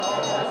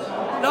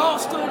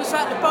Last orders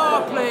at the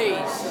bar,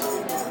 please.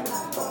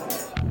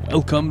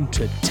 Welcome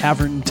to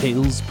Tavern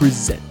Tales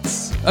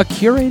Presents, a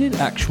curated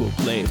actual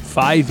play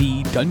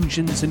 5e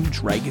Dungeons &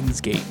 Dragons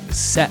game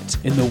set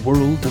in the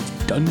world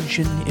of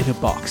Dungeon in a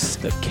Box,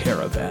 the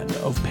Caravan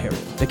of Peril.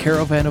 The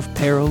Caravan of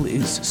Peril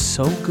is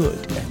so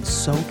good and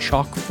so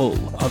chock full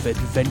of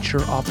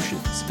adventure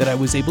options that I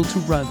was able to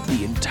run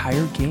the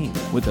entire game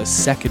with a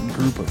second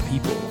group of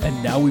people,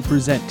 and now we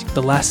present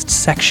the last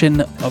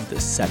section of the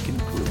second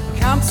group.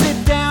 Come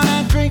sit down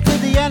and drink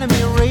with the enemy,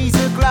 raise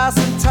a glass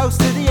and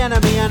toast to the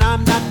enemy, and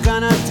I'm not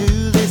gonna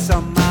do this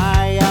on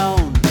my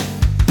own.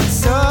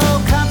 So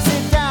come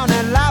sit down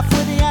and laugh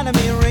with the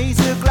enemy, raise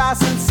a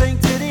glass and sing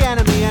to the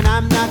enemy, and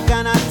I'm not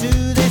gonna do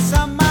this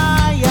on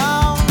my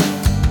own.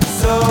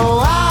 So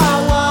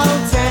I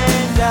won't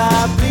end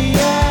up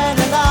being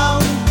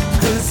alone,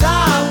 'cause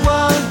I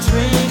won't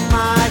drink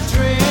my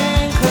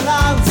drink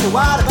alone. So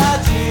what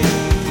about you?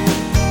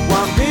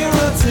 One beer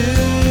or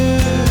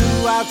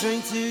two, I'll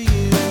drink to you.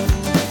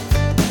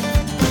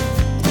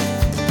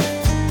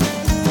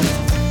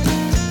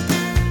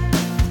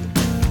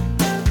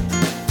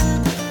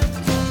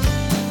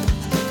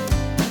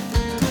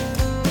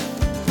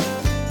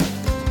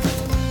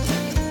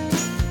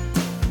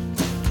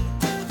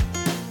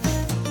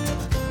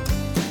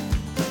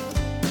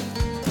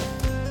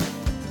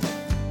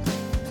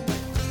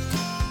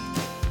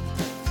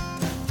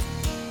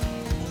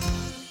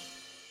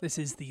 This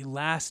is the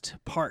last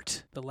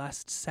part, the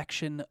last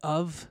section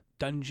of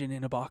Dungeon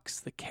in a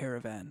Box, the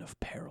Caravan of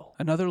Peril.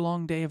 Another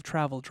long day of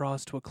travel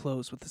draws to a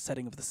close with the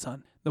setting of the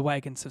sun. The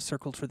wagons have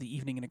circled for the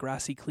evening in a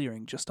grassy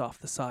clearing just off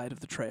the side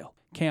of the trail.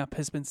 Camp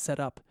has been set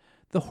up,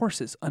 the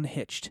horses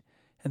unhitched,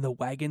 and the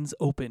wagons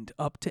opened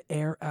up to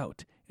air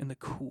out in the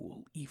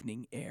cool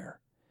evening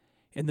air.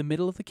 In the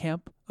middle of the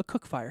camp, a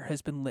cook fire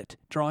has been lit,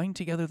 drawing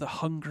together the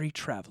hungry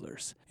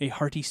travelers. A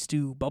hearty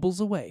stew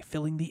bubbles away,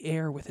 filling the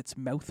air with its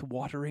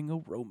mouth-watering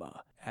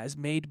aroma, as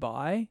made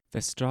by...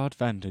 Vestrad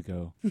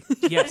Vandigo.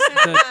 Yes,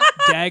 the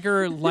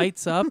dagger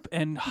lights up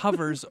and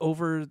hovers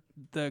over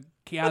the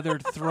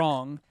gathered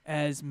throng,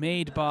 as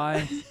made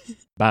by...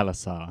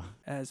 Balasar.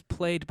 As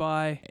played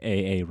by...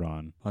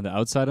 Aaron. On the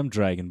outside, I'm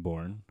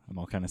Dragonborn. I'm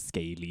all kind of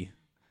scaly.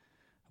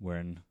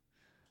 Wearing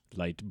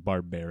light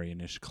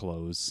barbarianish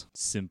clothes.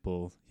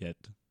 Simple yet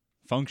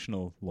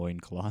functional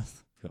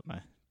loincloth. Got my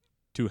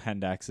 2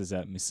 hand axes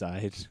at my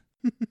side.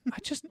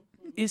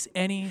 Is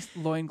any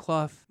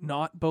loincloth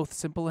not both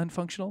simple and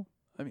functional?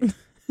 I mean,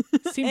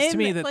 it seems to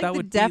me that like that the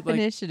would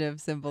definition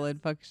of simple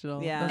and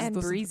functional. Yeah. That's And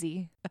the-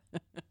 breezy.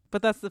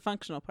 But that's the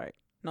functional part.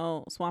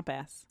 No swamp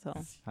ass. So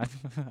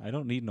I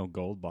don't need no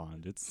gold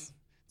bond. It's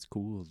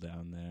cool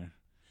down there.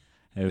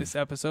 This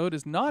episode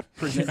is not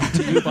presented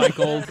to you by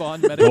Gold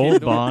Bond Medicated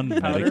Gold Bond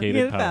Powder.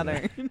 Medicated Get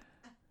powder.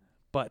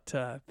 But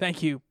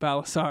thank you,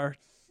 Balasar,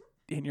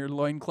 in your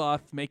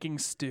loincloth making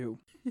stew.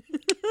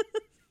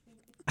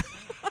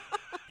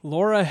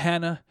 Laura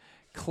Hannah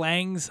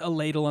clangs a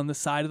ladle on the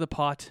side of the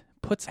pot,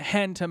 puts a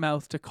hand to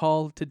mouth to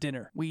call to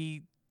dinner.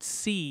 We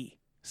see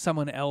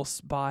someone else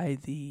by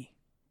the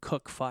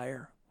cook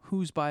fire.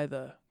 Who's by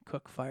the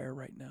cook fire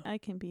right now? I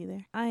can be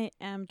there. I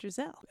am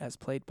Giselle As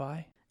played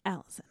by?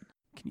 Allison.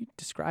 Can you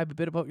describe a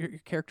bit about what your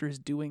character is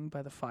doing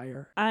by the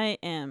fire? I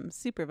am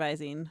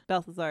supervising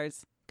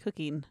Balthazar's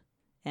cooking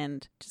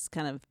and just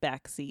kind of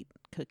backseat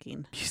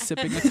cooking. You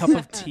sipping a cup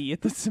of tea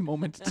at this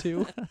moment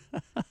too?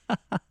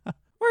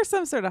 Or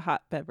some sort of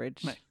hot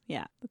beverage. Nice.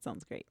 Yeah, that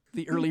sounds great.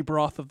 The early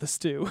broth of the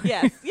stew.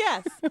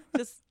 Yes.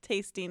 Just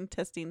tasting,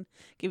 testing,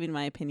 giving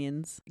my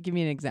opinions. Give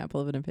me an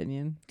example of an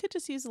opinion. Could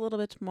just use a little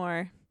bit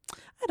more,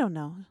 I don't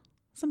know,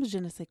 some je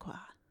ne sais quoi.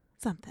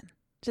 Something.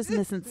 Just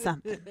missing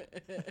something.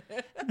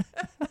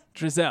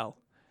 Giselle,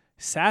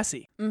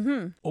 sassy,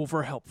 Mm-hmm.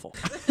 over helpful.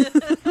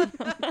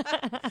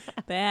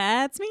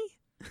 That's me.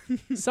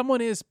 Someone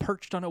is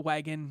perched on a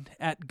wagon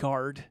at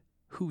guard.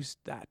 Who's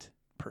that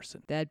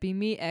person? That'd be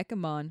me,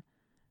 Ekamon,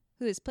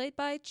 who is played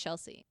by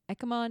Chelsea.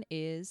 Ekamon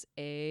is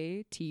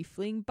a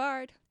tiefling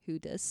bard who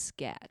does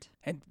scat.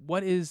 And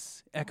what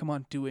is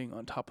Ekamon doing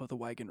on top of the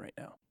wagon right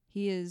now?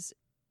 He is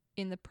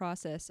in the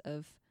process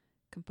of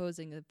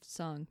composing a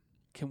song.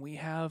 Can we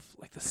have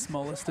like the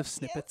smallest of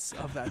snippets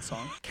of that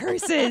song?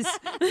 Curses!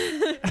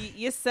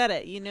 You said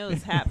it. You know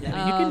it's happening. You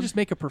can Um, just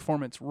make a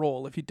performance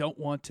roll if you don't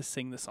want to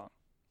sing the song.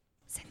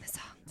 Sing the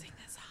song. Sing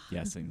the song.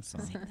 Yeah, sing the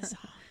song. Sing the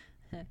song.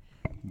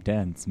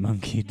 Dance,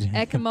 monkey dance.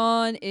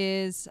 Ekamon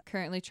is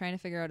currently trying to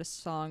figure out a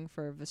song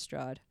for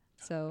Vestrad.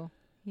 So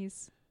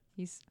he's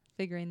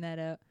figuring that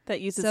out.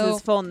 That uses So-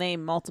 his full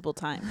name multiple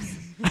times.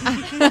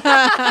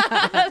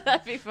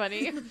 That'd be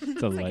funny.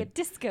 It's a Like a light,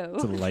 disco.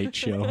 it's a light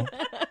show.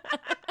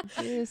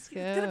 It's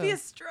gonna be a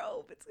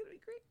strobe. It's gonna be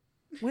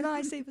great. When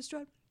I say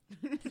Vestrad.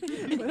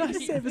 When I say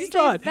You say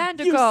Vestrad,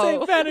 you say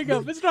Vandigo.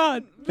 Vandigo,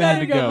 Vestrad,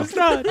 Vandigo.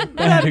 Vestrad,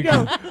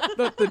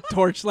 Vandigo. The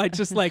torchlight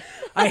just like,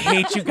 I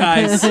hate you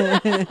guys.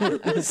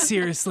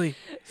 Seriously.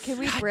 Can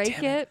we God break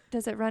damn it?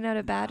 Does it run out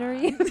of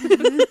battery?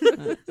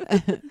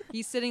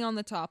 He's sitting on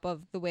the top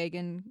of the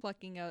wagon,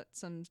 plucking out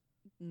some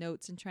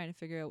notes and trying to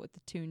figure out what the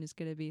tune is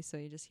going to be. So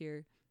you just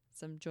hear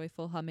Some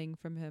joyful humming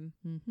from him.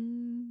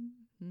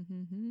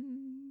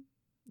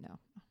 No.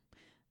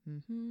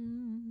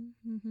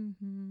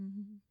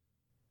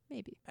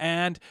 Maybe.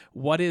 And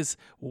what is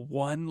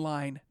one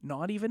line,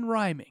 not even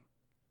rhyming,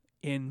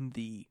 in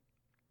the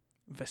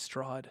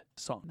Vestrad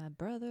song? My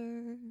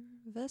brother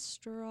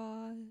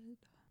Vestrad,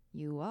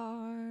 you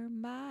are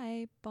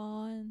my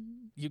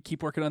bond. You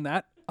keep working on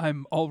that.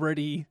 I'm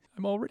already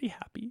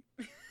happy.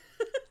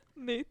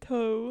 Me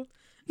too.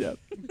 Yep.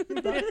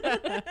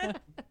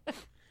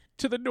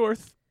 To the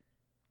north,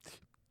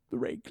 the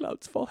rain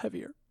clouds fall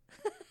heavier.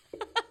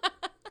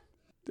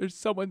 There's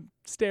someone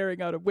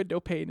staring out a window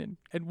pane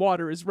and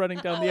water is running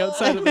down the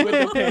outside of the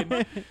window pane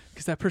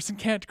because that person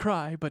can't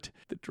cry, but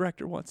the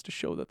director wants to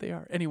show that they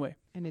are. Anyway.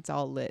 And it's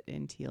all lit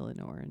in teal and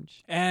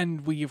orange.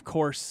 And we, of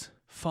course,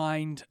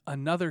 find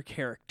another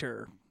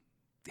character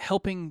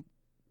helping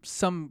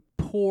some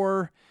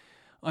poor,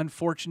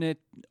 unfortunate,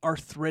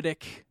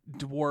 arthritic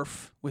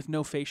dwarf with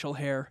no facial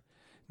hair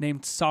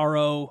named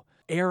Sorrow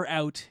air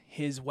out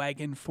his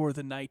wagon for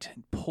the night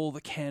and pull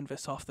the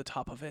canvas off the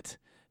top of it.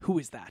 Who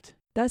is that?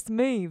 That's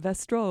me,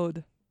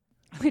 Vestrad.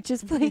 Which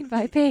is played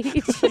by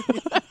Paige.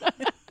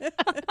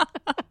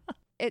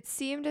 It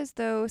seemed as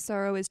though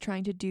Sorrow is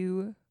trying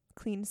to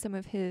clean some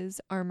of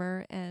his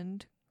armor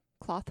and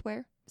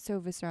clothware. So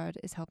Vestrad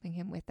is helping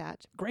him with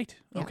that. Great.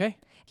 Yeah. Okay.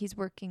 He's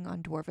working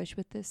on Dwarvish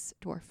with this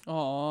dwarf.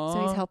 Aww.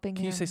 So he's helping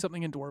Can him. you say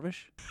something in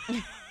Dwarvish?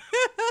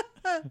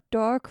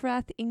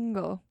 Dorkrath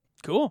Ingo.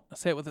 Cool. I'll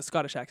say it with a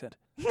Scottish accent.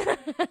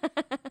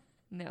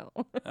 No.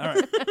 All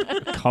right.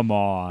 Come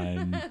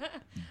on.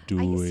 Do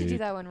I used it. to do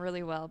that one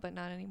really well, but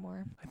not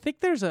anymore. I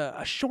think there's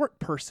a short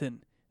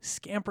person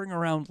scampering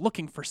around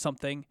looking for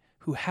something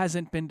who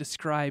hasn't been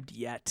described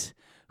yet.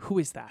 Who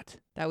is that?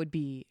 That would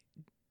be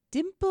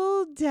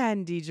Dimple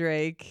Dandy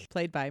Drake,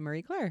 played by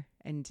Marie Claire.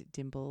 And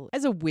Dimple,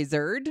 as a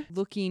wizard,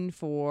 looking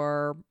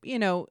for,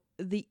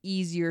 the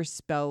easier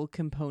spell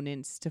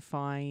components to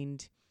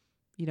find,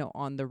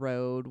 on the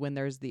road when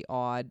there's the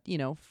odd,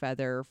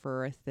 feather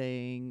for a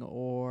thing,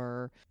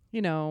 or,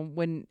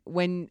 when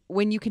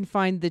you can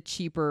find the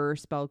cheaper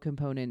spell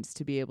components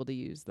to be able to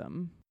use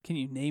them. Can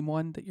you name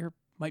one that you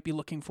might be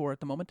looking for at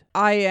the moment?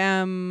 I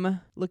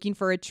am looking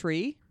for a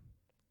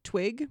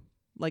twig,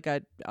 like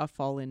a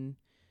fallen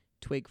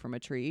twig from a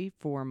tree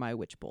for my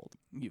witch bolt.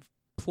 You've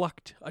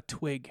plucked a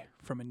twig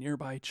from a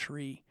nearby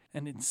tree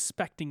and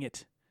inspecting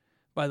it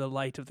by the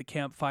light of the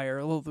campfire,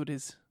 although it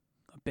is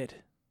a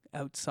bit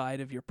outside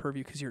of your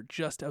purview because you're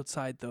just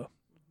outside the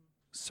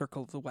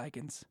circle of the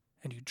wagons,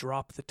 and you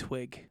drop the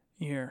twig.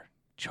 Your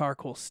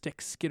charcoal stick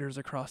skitters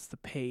across the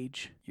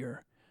page.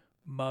 Your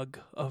mug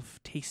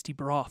of tasty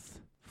broth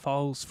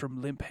falls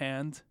from limp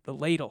hand. The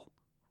ladle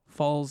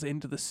falls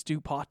into the stew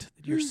pot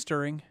that you're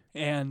stirring,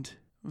 and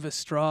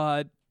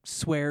Vestrad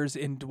swears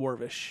in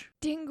Dwarvish.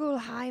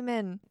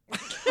 Dingulheimen.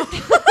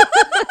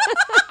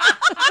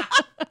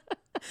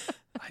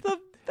 The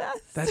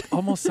best. That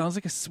almost sounds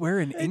like a swear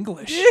in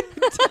English.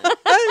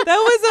 That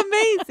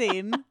was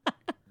amazing.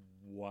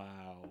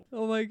 Wow.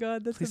 Oh my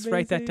God, that's Please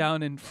write that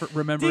down and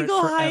remember it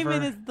Dingleheimen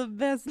forever. is the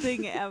best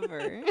thing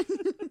ever.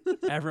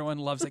 Everyone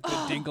loves a good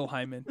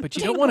Dingleheimen, but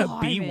you don't want to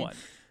be Dingleheimen. one.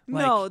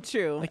 No,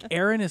 true. Like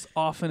Aaron is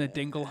often a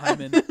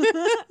Dingleheimen.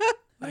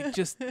 Like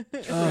just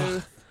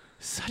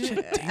such a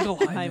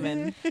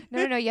Dingleheimen.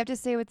 No. You have to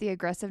say it with the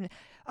aggressive.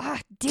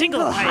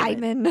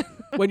 Dingleheimen.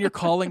 When you're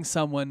calling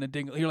someone a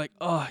dingle, you're like,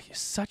 oh, you're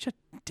such a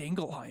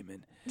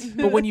Dingleheimen.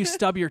 But when you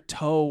stub your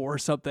toe or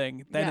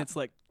something, then Yeah. it's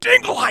like,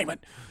 Dingleheimen.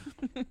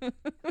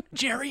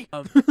 Jerry.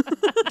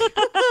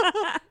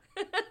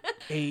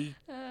 A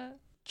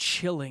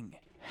chilling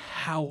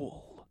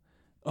howl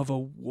of a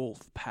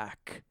wolf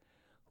pack,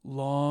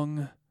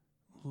 long,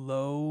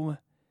 low,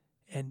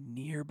 and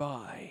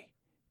nearby,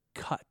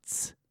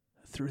 cuts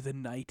through the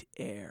night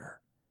air.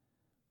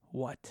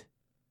 What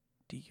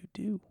do you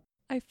do?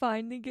 I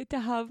finally get to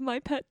have my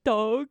pet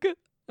dog.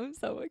 I'm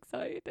so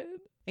excited.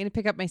 I'm going to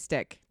pick up my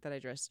stick that I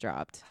just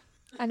dropped.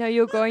 I know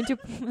you're going to.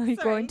 Are you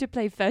going to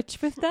play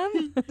fetch with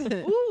them?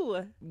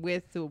 Ooh.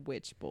 With a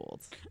witch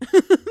bolt.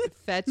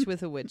 Fetch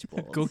with a witch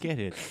bolt. Go get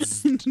it.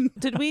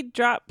 Did we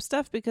drop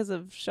stuff because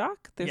of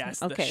shock? Yes,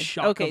 the okay.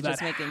 shock Okay, of just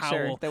that making howl.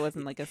 sure there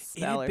wasn't like a It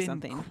spell had or been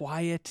something.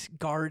 quiet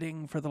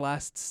guarding for the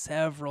last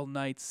several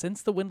nights.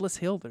 Since the Windless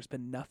Hill, there's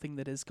been nothing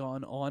that has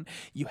gone on.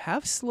 You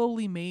have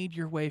slowly made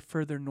your way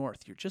further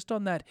north. You're just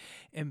on that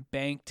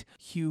embanked,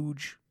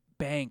 huge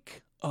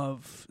bank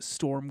of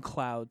storm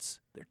clouds.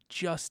 They're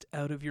just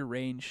out of your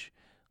range.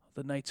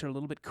 The nights are a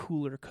little bit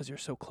cooler because you're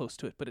so close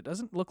to it, but it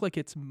doesn't look like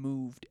it's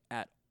moved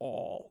at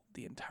all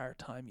the entire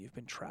time you've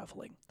been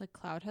traveling. The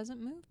cloud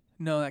hasn't moved?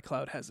 No, that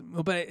cloud hasn't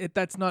moved, but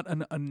that's not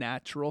a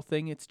natural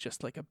thing. It's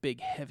just like a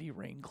big heavy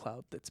rain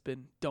cloud that's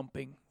been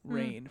dumping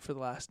rain for the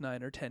last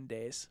 9 or 10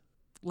 days.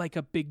 like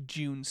a big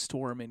June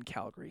storm in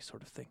Calgary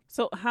sort of thing.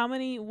 So how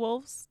many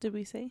wolves did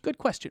we say? Good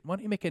question. Why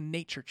don't you make a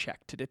nature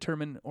check to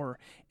determine, or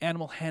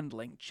animal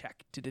handling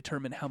check to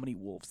determine how many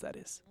wolves that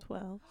is?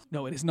 12.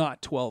 No, it is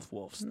not 12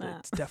 wolves. Nah.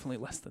 It's definitely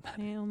less than that.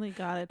 I only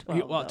got it Okay,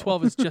 12. well, though.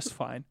 12 is just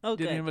fine.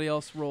 Okay. Did anybody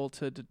else roll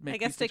to make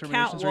guess these to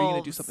count determinations, or are you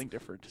going to do wolves. something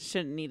different?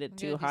 Shouldn't need it I'm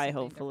too gonna do high, something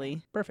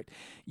hopefully. Perfect.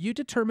 You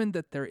determined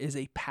that there is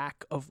a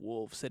pack of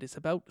wolves that is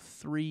about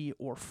 3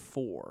 or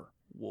 4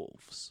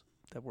 wolves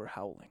that were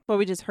howling. Well,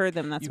 we just heard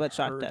them. That's You what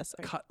shocked heard us.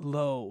 Cut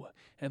low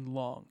and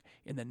long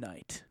in the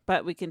night.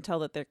 But we can tell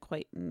that they're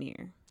quite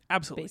near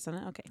Absolutely. based on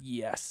it. Okay.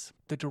 Yes.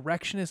 The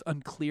direction is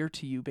unclear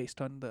to you based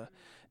on the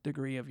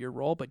degree of your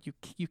roll, but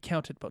you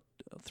counted about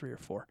 3 or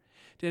 4.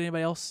 Did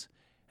anybody else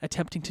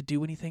attempting to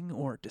do anything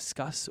or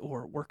discuss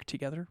or work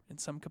together in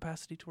some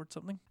capacity towards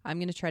something? I'm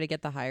going to try to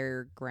get the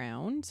higher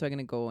ground. So I'm going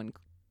to go and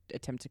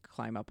attempt to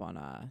climb up on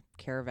a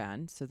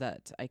caravan so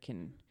that I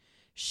can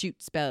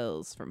shoot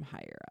spells from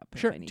higher up. if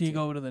Sure. I need Do you to.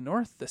 go to the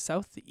north, the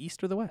south, the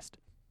east, or the west?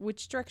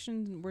 Which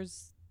direction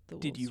was the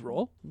Did you wolves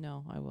roll? from?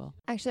 No, I will.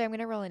 Actually, I'm going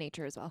to roll a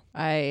nature as well.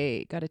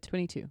 I got a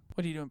 22.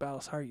 What are you doing,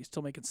 Battles? Are you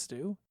still making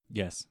stew?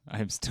 Yes,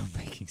 I'm still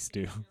making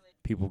stew.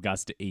 People got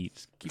to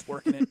eat. Keep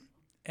working it.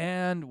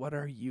 And what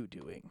are you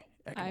doing?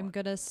 I'm Ekamon?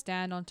 going to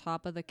stand on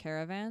top of the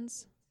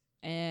caravans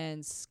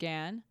and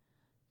scan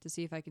to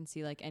see if I can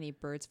see like any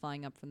birds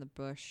flying up from the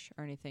bush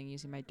or anything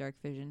using my dark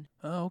vision.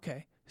 Oh,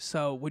 okay.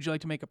 So would you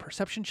like to make a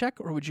perception check,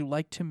 or would you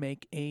like to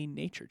make a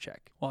nature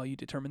check? While you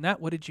determine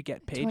that, what did you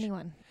get, Paige?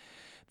 21.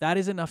 That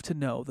is enough to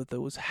know that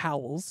those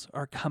howls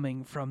are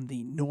coming from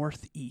the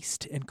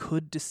northeast and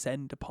could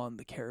descend upon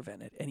the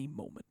caravan at any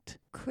moment.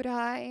 Could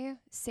I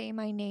say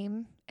my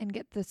name and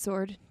get the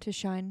sword to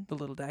shine? The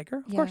little dagger?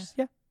 Of Yeah. course,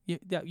 yeah.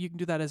 You can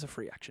do that as a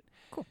free action.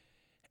 Cool.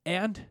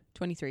 And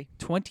 23.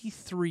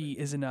 23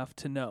 is enough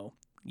to know.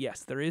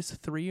 Yes, there is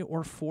 3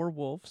 or 4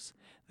 wolves.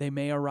 They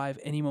may arrive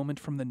any moment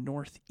from the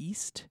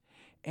northeast.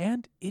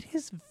 And it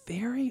is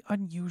very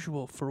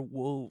unusual for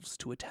wolves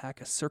to attack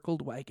a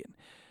circled wagon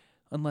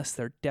unless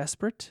they're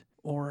desperate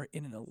or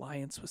in an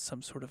alliance with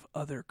some sort of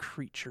other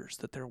creatures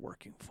that they're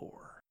working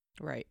for.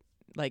 Right.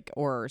 Like,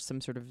 or some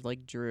sort of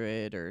like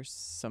druid or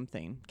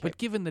something. But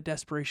given the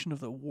desperation of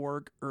the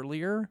warg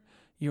earlier,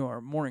 you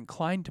are more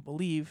inclined to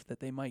believe that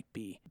they might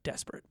be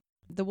desperate.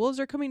 The wolves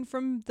are coming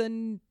from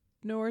the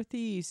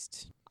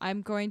northeast.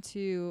 I'm going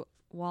to,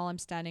 while I'm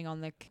standing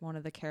on one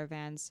of the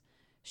caravans,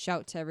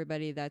 shout to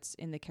everybody that's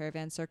in the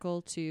caravan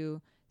circle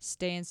to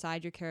stay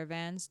inside your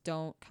caravans.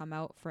 Don't come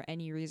out for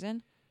any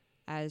reason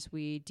as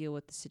we deal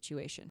with the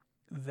situation.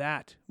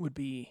 That would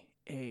be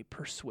a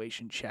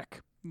persuasion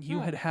check. You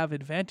Hmm. had have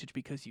advantage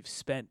because you've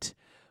spent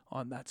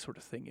on that sort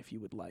of thing if you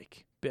would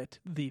like. But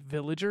the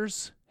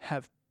villagers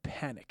have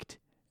panicked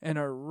and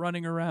are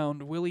running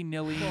around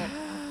willy-nilly,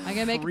 I'm going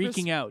to make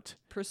freaking a out.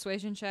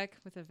 persuasion check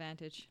with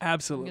advantage.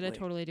 Absolutely. I'm going to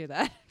totally do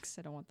that because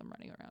I don't want them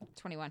running around.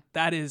 21.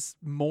 That is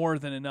more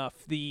than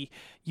enough.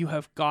 You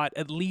have got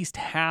at least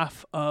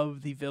half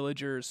of the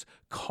villagers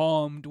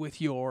calmed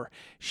with your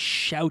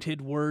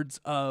shouted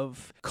words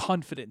of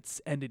confidence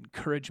and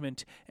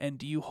encouragement. And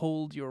do you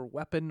hold your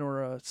weapon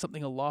or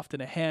something aloft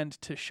in a hand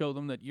to show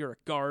them that you're a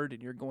guard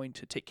and you're going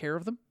to take care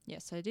of them?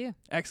 Yes, I do.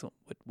 Excellent.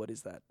 What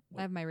is that?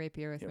 I have my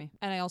rapier with Yep. me.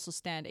 And I also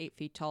stand 8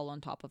 feet tall on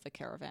top of the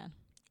caravan.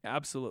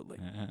 Absolutely.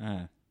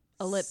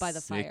 Lit by the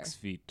fire. 6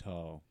 feet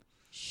tall.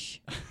 Shh.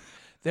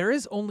 There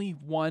is only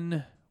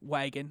one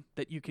wagon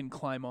that you can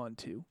climb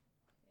onto,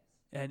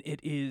 and it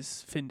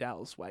is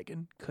Findal's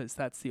wagon, because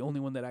that's the only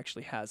one that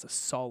actually has a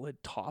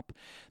solid top.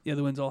 The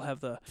other ones all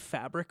have the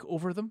fabric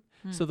over them.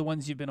 So the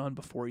ones you've been on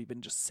before, you've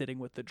been just sitting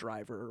with the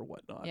driver or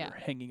whatnot, Yeah. or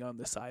hanging on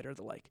the side or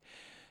the like,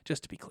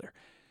 just to be clear.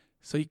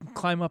 So you can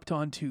climb up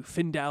onto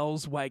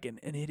Findal's wagon,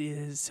 and it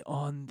is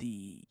on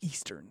the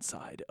eastern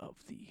side of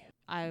the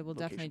I will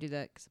definitely location. do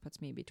that because it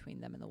puts me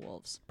between them and the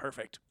wolves.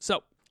 Perfect.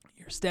 So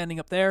you're standing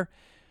up there.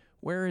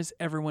 Where is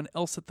everyone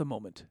else at the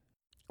moment?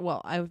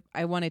 Well,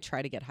 I want to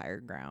try to get higher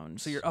ground.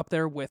 So you're up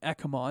there with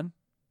Ekamon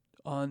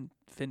on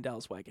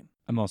Findal's wagon.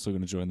 I'm also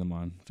going to join them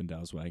on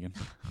Findal's wagon.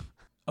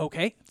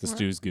 Okay. The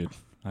stew's good.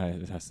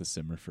 It has to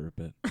simmer for a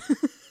bit.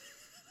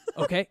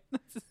 Okay.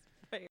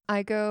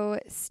 I go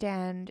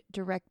stand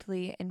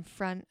directly in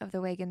front of the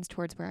wagons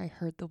towards where I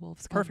heard the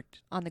wolves come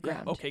Perfect. on the Yeah,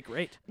 ground. okay,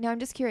 great. Now I'm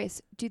just curious,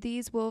 do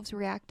these wolves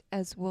react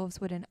as wolves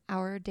would in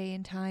our day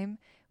and time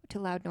to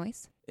loud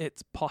noise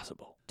It's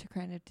possible. to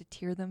kind of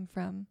deter them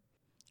from?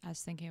 I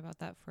was thinking about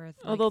that for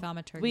Although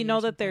thaumaturgy we or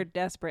know that they're something.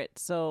 desperate,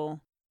 so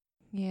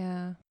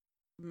Yeah.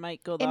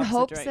 might go the In opposite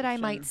hopes that I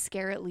direction. might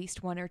scare at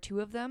least one or two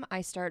of them,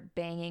 I start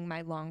banging my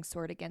long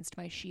sword against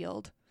my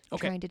shield,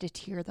 Okay. trying to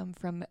deter them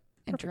from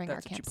entering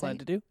Perfect. That's our what you plan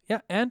to campsite. do.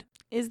 Yeah, and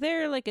Is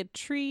there like a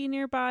tree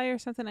nearby or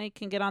something I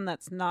can get on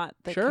that's not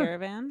the Sure.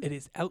 caravan? it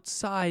is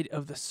outside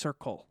of the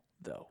circle,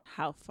 though.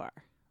 How far?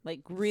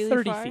 Like really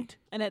 30 far? feet.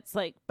 And it's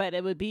like, but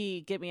it would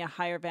give me a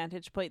higher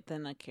vantage point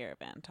than a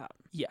caravan top.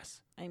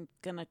 Yes. I'm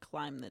gonna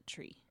climb the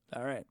tree.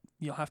 All right.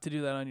 You'll have to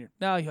do that on your...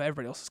 No,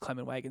 everybody else is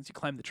climbing wagons. You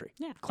climb the tree.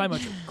 Yeah. Climb a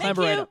tree.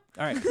 Clamber right you. up.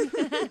 All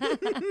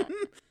right.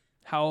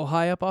 How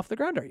high up off the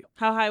ground are you?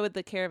 How high would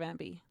the caravan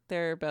be?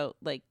 They're about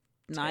like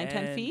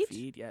 9-10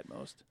 feet. Yeah, at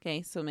most.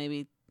 Okay, so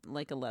maybe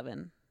like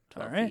 11,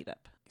 12 All right. feet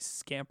up.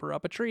 Scamper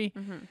up a tree.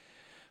 Mm-hmm.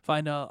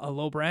 Find a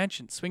low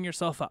branch and swing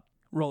yourself up.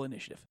 Roll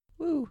initiative.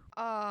 Woo.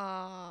 Oh.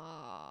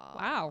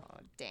 Wow.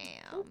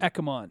 Damn.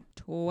 Ecamon,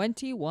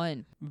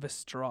 21.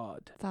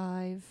 Vestrad,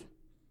 5.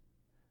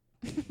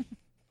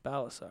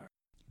 Balasar,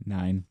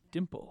 9.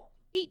 Dimple,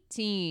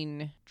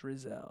 18.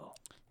 Drizel.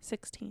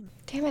 16.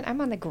 Damn it,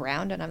 I'm on the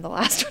ground and I'm the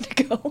last one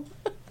to go.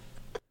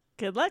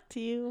 Good luck to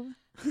you.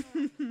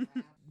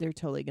 They're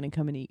totally going to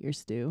come and eat your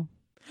stew.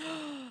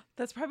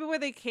 That's probably where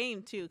they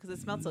came too, because it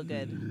smelled so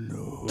good.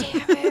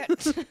 Damn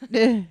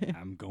it.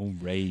 I'm going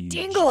to rage.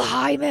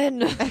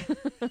 Dinglehyman.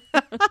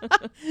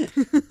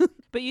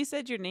 But you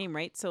said your name,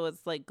 right? So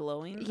it's like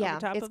glowing Yeah, over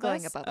top it's of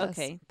glowing us? above us.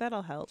 Okay,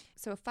 that'll help.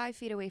 So 5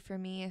 feet away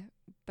from me,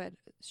 but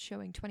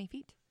showing 20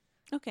 feet.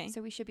 Okay.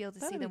 So we should be able to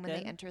see That'll them be when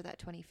they good. enter that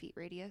 20 feet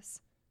radius.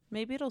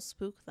 Maybe it'll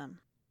spook them.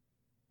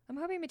 I'm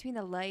hoping between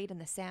the light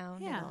and the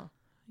sound. Yeah. it'll-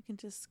 You can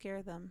just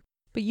scare them.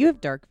 But you have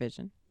dark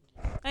vision.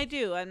 I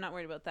do. I'm not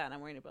worried about that.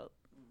 I'm worried about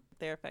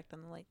their effect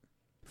on the light.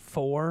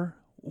 4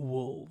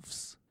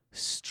 wolves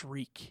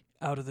streak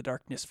out of the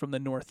darkness from the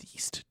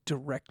northeast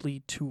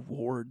directly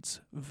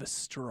towards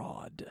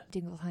Vestrad.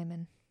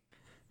 Dinglehyman.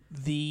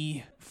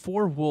 The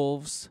 4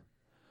 wolves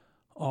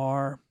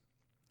are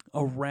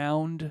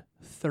around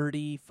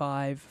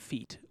 35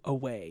 feet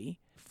away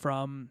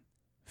from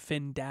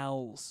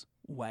Findal's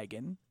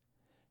wagon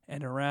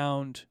and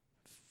around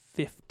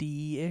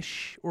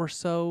 50-ish or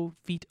so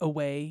feet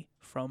away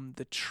from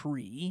the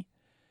tree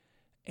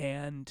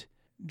and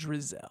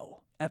Drizel.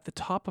 At the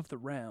top of the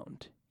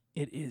round,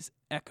 it is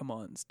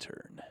Ecamon's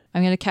turn.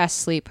 I'm going to cast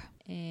Sleep.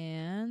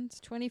 And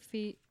 20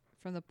 feet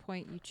from the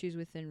point you choose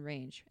within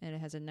range. And it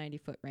has a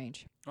 90-foot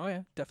range. Oh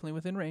yeah, definitely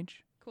within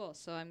range. Cool.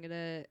 So I'm going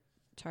to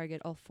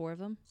target all 4 of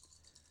them.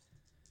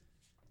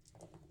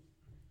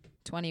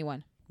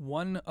 21.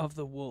 One of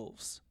the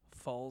wolves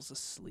falls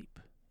asleep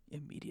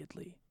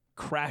immediately,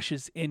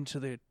 crashes into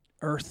the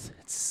earth,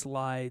 and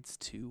slides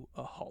to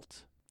a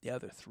halt. The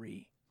other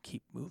 3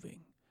 keep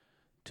moving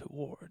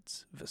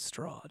towards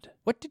Vestrad.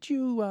 What did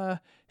you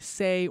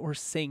say or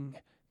sing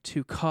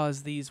to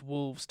cause these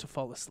wolves to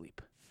fall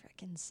asleep?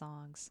 Frickin'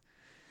 songs.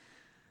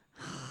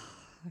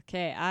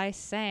 Okay, I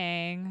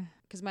sang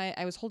because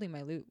I was holding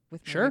my lute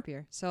with my Sure.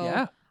 rapier. So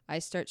Yeah. I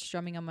start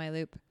strumming on my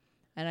lute,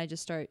 and I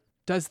just start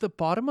Does the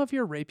bottom of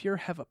your rapier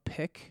have a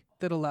pick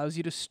that allows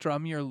you to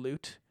strum your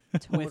lute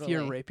with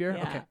your Totally. rapier?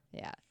 Yeah. Okay.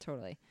 Yeah,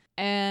 totally.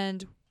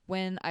 And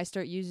when I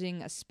start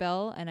using a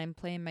spell and I'm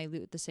playing my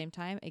lute at the same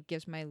time, it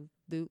gives my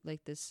lute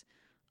like this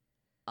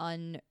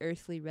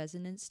unearthly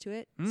resonance to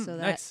it. So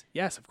that Nice.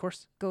 Yes, of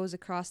course. goes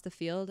across the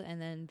field,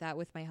 and then that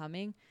with my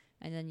humming,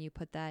 and then you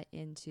put that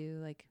into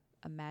like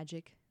a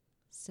magic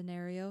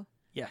scenario.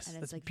 Yes, And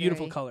it's, that's like,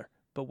 beautiful very- color.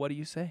 But what do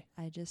you say?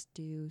 I just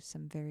do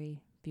some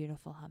very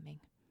beautiful humming.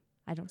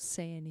 I don't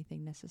say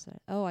anything necessary.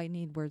 Oh, I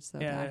need words though.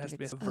 to Yeah, it has to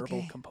be a activate verbal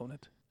Okay.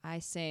 component. I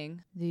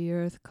sing, the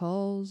earth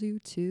calls you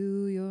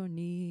to your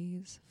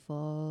knees.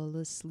 Fall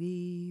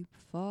asleep,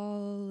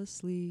 fall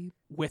asleep.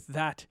 With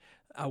that,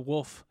 a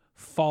wolf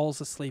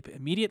falls asleep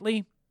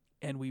immediately,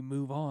 and we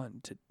move on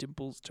to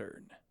Dimple's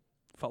turn,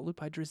 followed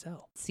by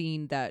Drizel.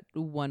 Seeing that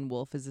one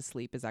wolf is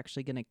asleep is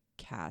actually going to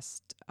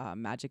cast a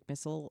magic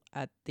missile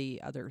at the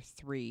other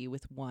 3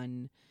 with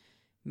 1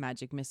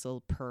 magic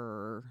missile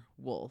per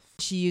wolf.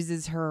 She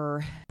uses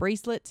her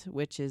bracelet,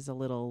 which is a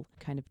little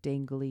kind of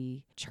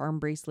dangly charm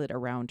bracelet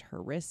around her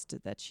wrist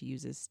that she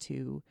uses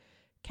to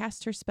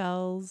cast her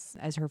spells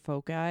as her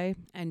foci,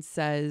 and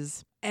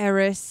says,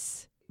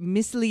 Eris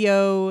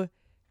Mislio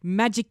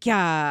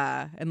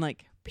Magica, and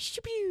like,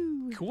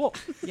 pew. Cool.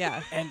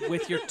 Yeah. And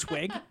with your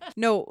twig?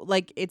 No,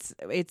 like it's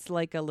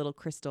like a little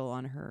crystal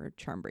on her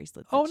charm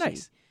bracelet. that Oh, she-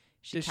 nice.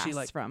 She Does she, casts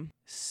like- from.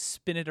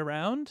 Spin it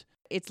around?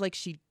 It's like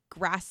she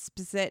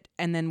grasps it,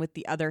 and then with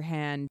the other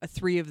hand,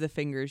 3 of the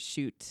fingers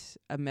shoot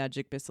a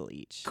magic missile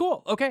each.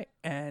 Cool. Okay.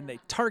 And they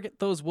target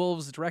those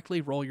wolves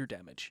directly. Roll your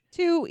damage.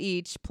 2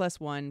 each plus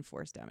 1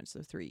 force damage,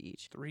 so 3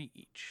 each. 3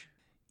 each.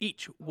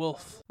 Each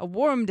wolf A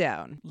warm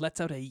down. lets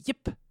out a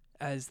yip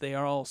as they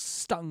are all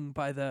stung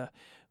by the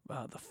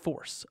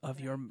force of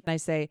your... And I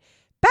say,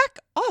 back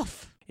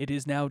off. It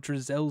is now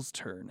Drizel's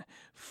turn,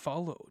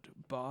 followed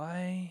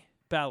by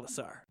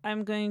Balasar.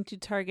 I'm going to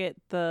target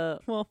the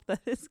wolf that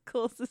is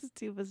closest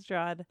to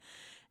Vestrad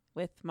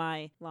with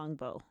my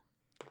longbow.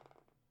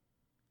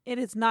 It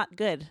is not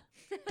good.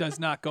 Does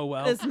not go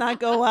well. Does not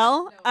go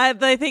well. I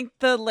think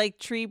the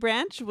tree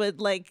branch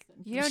would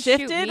You don't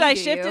shifted. shoot me, I do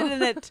shifted you?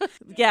 and it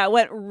it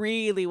went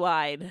really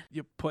wide.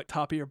 You put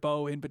top of your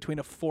bow in between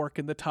a fork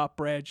and the top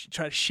branch. You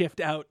try to shift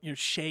out. You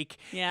shake.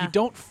 Yeah. You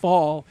don't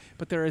fall,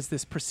 but there is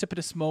this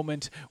precipitous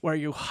moment where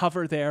you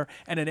hover there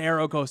and an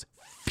arrow goes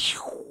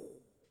phew,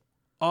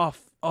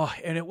 off Oh,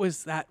 and it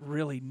was that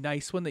really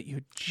nice one that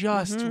you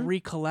just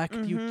recollect.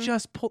 You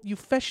just pulled. You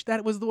fished that.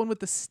 It was the one with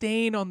the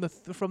stain on the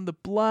from the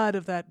blood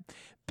of that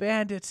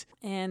bandit.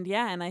 And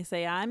and I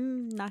say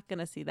I'm not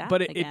gonna see that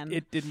But again.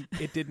 it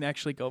didn't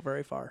actually go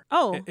very far.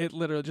 Oh. It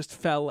literally just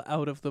fell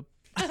out of the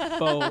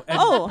bow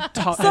and,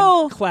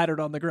 so and clattered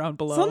on the ground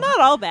below. so not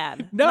all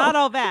bad. No. Not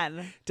all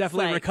bad.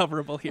 Definitely Like-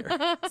 recoverable here.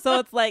 So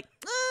it's like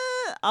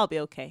I'll be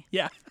okay.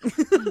 Yeah.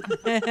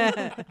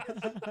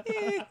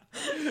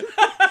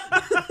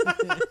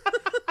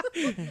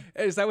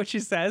 Is that what she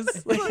says?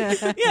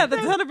 Yeah,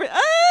 that's 100%.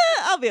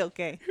 I'll be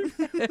okay.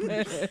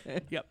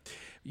 Yep.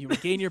 You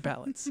regain your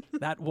balance.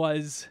 That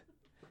was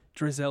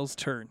Drizel's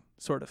turn,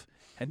 sort of.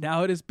 And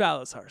now it is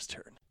Balasar's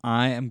turn.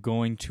 I am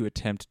going to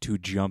attempt to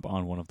jump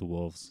on one of the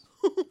wolves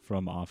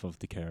from off of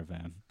the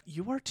caravan.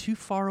 You are too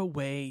far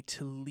away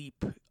to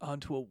leap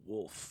onto a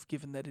wolf,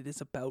 given that it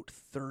is about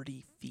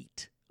 30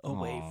 feet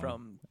away Aw.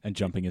 from... And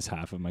jumping is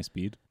half of my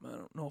speed. I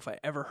don't know if I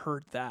ever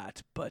heard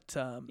that, but...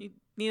 You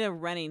need a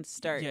running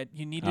start. Yeah,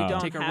 you need You to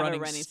don't take a have a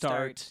running, running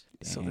start. start.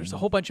 So there's a Dang.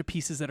 whole bunch of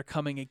pieces that are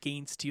coming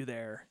against you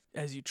there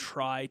as you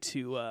try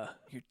to.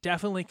 You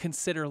definitely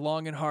consider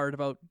long and hard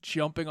about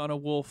jumping on a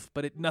wolf,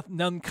 but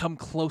none come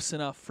close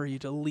enough for you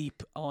to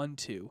leap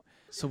onto.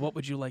 So what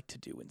would you like to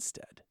do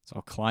instead? So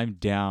I'll climb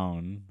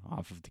down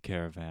off of the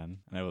caravan,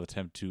 and I will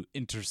attempt to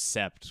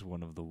intercept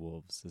one of the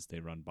wolves as they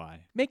run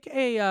by. Make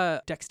a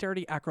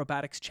dexterity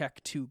acrobatics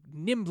check to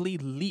nimbly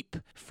leap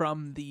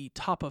from the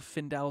top of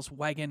Findal's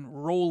wagon,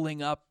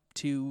 rolling up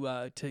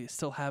to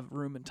still have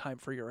room and time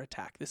for your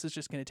attack. This is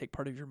just going to take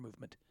part of your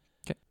movement.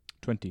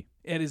 20.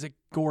 It is a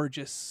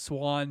gorgeous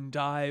swan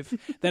dive.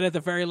 Then at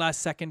the very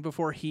last second,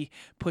 before he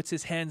puts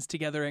his hands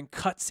together and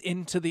cuts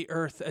into the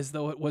earth as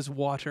though it was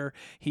water,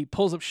 he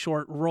pulls up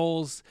short,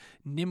 rolls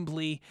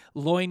nimbly,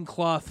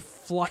 loincloth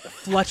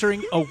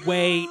fluttering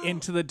away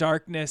into the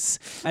darkness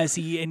as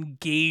he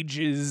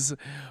engages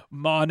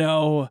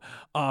mano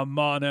a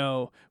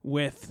mano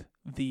with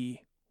the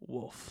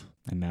wolf.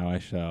 And now I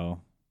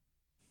shall...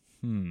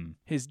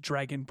 His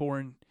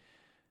dragonborn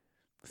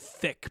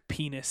thick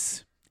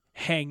penis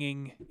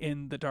hanging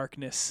in the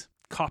darkness.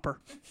 Copper.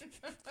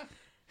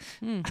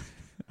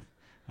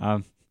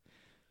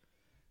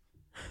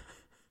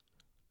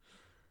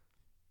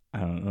 I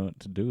don't know what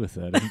to do with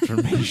that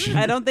information.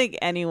 I don't think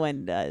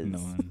anyone does. No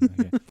one.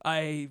 Okay.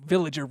 A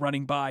villager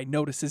running by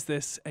notices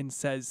this and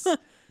says,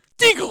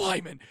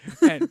 Dingleheimen!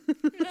 And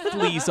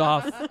flees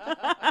off.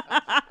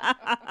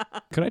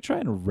 Could I try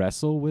and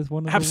wrestle with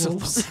one of the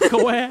wolves? Absolutely.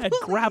 Go ahead,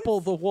 grapple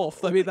the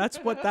wolf. I mean, that's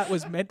what that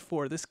was meant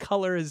for. This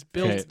color is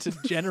built Okay. to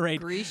generate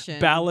Grecian.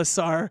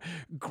 Balasar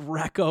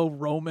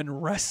Greco-Roman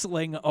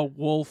wrestling a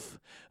wolf,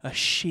 a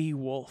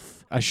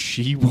she-wolf. A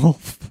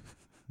she-wolf?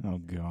 Oh,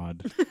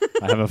 God.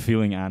 I have a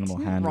feeling animal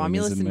handling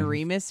Romulus is in and there.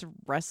 Remus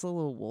wrestle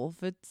a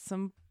wolf at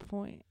some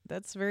point.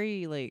 That's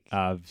very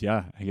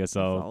Yeah, I guess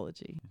I'll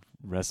mythology.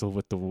 wrestle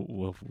with the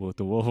wolf. With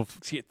the wolf.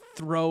 So you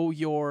throw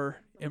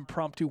your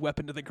impromptu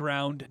weapon to the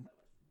ground and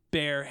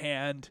bare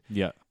hand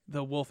Yeah.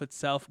 the wolf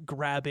itself,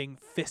 grabbing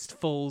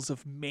fistfuls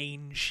of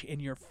mange in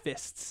your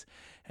fists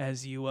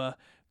as you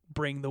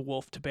bring the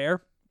wolf to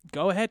bear.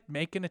 Go ahead,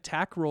 make an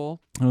attack roll.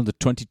 Oh, the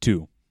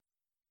 22.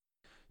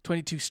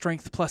 22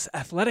 strength plus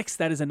athletics.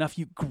 That is enough.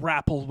 You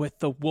grapple with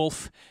the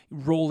wolf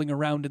rolling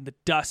around in the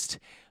dust.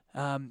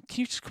 Can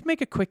you just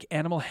make a quick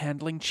animal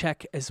handling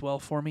check as well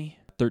for me?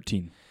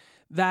 13.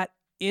 That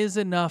is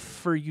enough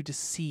for you to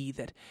see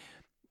that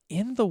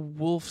in the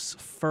wolf's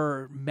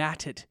fur,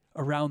 matted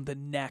around the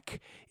neck,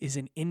 is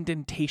an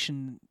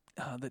indentation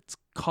that's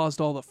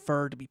caused all the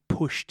fur to be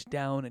pushed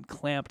down and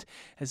clamped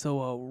as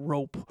though a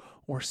rope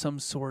or some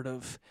sort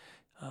of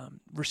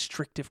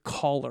restrictive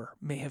collar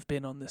may have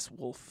been on this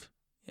wolf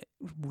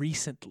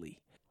recently.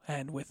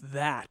 And with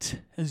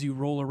that, as you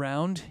roll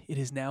around, it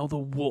is now the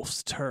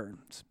wolf's turn.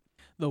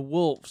 The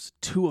wolves,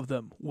 two of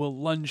them, will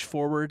lunge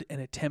forward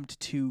and attempt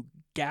to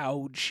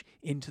gouge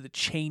into the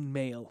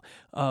chainmail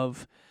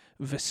of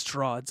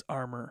Vestrad's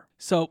armor.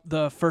 So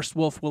the first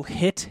wolf will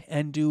hit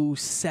and do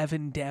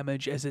 7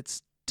 damage as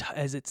its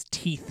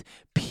teeth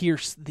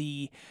pierce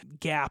the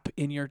gap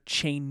in your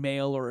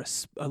chainmail, or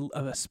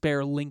a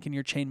spare link in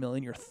your chainmail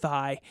in your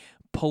thigh,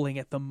 pulling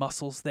at the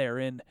muscles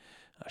therein,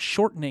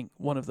 shortening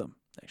one of them,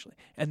 actually.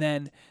 And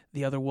then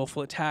the other wolf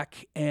will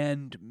attack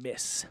and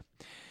miss.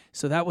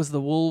 So that was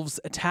the wolves'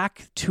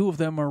 attack. 2 of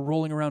them are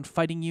rolling around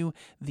fighting you.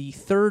 The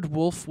third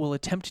wolf will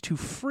attempt to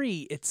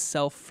free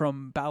itself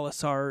from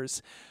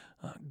Balasar's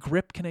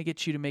grip. Can I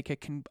get you to make a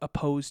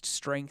opposed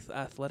strength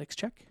athletics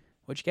check?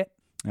 What'd you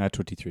get?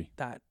 23.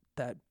 That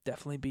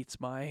definitely beats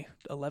my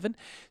 11.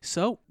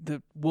 So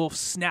the wolf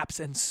snaps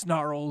and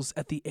snarls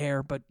at the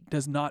air, but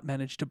does not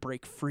manage to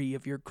break free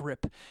of your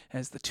grip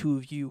as the 2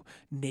 of you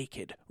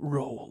naked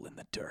roll in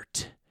the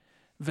dirt.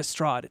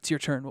 Vestrad, it's your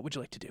turn. What would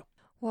you like to do?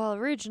 Well,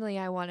 originally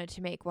I wanted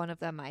to make one of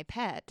them my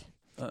pet,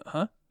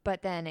 Uh-huh.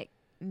 but then it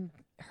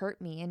hurt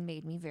me and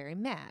made me very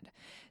mad.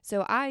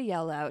 So I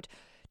yell out,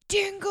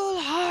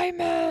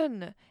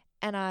 Dingleheimen!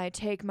 And I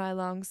take my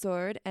long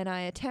sword and I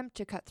attempt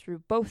to cut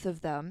through both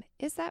of them.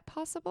 Is that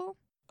possible?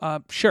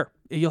 Sure.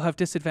 You'll have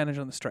disadvantage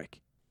on the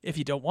strike. If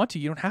you don't want to,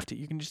 you don't have to.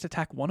 You can just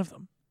attack one of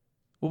them.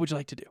 What would you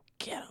like to do?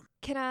 Get him.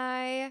 Can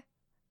I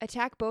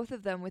attack both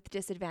of them with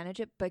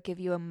disadvantage, but give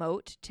you a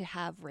moat to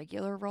have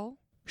regular roll?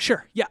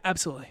 Sure. Yeah,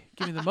 absolutely.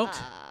 Give me the moat.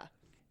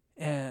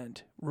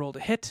 And roll to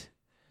hit.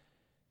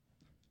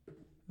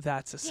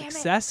 That's a Damn it.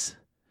 success.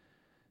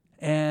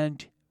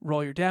 And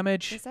roll your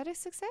damage. Is that a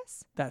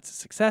success? That's a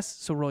success.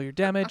 So roll your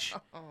damage.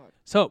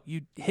 So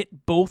you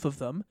hit both of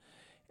them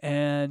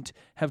and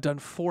have done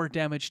 4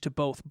 damage to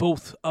both.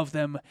 Both of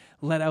them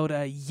let out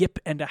a yip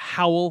and a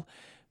howl,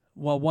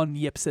 while one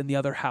yips and the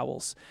other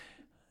howls.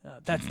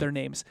 That's their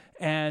names.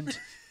 And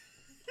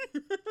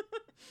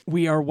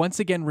we are once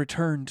again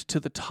returned to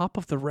the top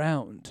of the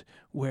round,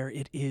 where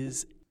it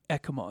is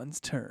Ekamon's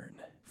turn,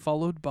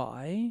 followed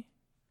by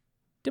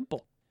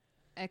Dimple.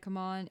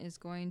 Ekamon is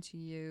going to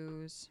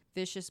use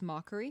Vicious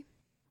Mockery.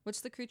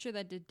 What's the creature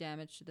that did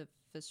damage to the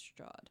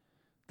Vistrad?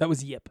 That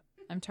was Yip.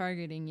 I'm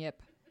targeting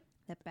Yip.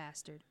 That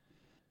bastard.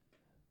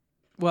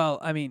 Well,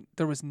 I mean,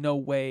 there was no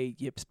way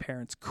Yip's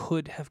parents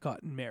could have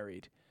gotten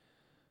married.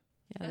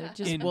 Yeah, they're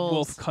just In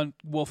wolves.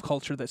 wolf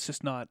culture, that's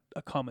just not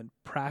a common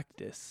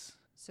practice.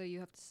 So you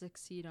have to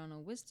succeed on a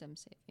wisdom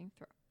saving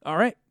throw. All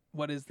right.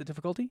 What is the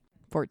difficulty?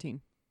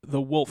 14.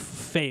 The wolf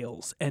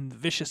fails, and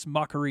Vicious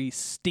Mockery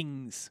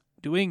stings,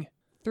 doing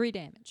 3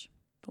 damage.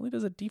 only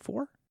does a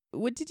D4.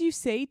 What did you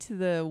say to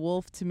the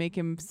wolf to make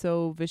him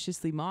so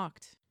viciously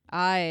mocked?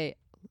 I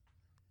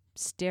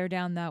stare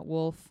down that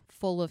wolf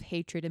full of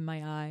hatred in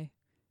my eye,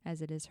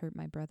 as it has hurt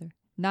my brother.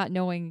 Not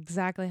knowing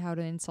exactly how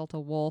to insult a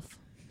wolf.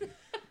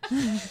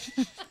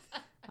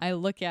 I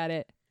look at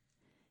it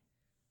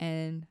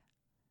and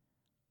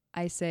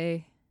I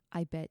say,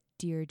 I bet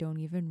deer don't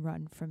even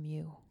run from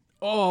you.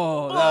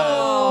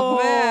 Oh,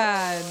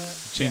 man.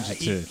 Change it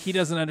to he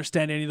doesn't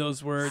understand any of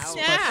those words, Ouch.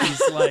 but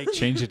he's like,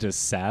 change it to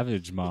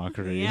savage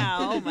mockery. Yeah,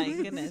 oh my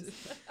goodness.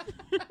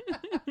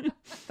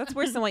 That's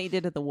worse than what you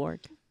did at the warg.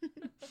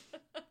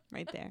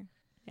 Right there.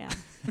 Yeah.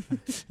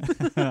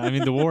 I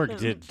mean, the warg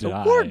did the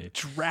die word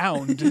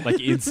drowned. like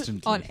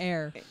instantly. On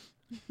air.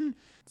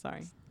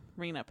 Sorry.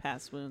 Bringing up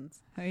past wounds.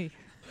 Hey.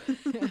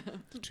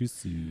 Too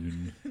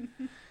soon.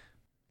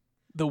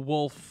 The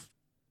wolf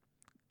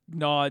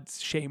nods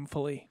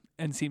shamefully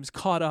and seems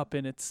caught up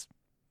in its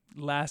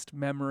last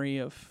memory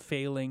of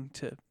failing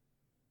to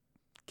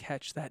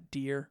catch that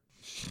deer.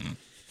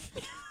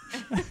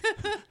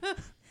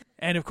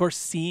 And of course,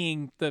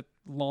 seeing the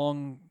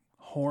long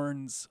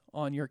horns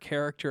on your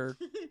character,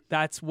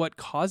 that's what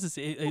causes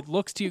it. It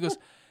looks to you, goes,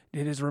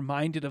 it is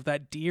reminded of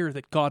that deer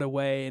that got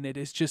away, and it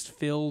is just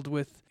filled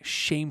with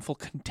shameful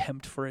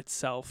contempt for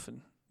itself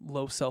and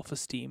low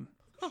self-esteem.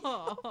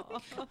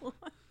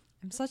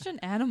 I'm such an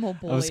animal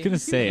boy. I was going to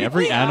say,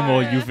 every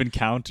animal you've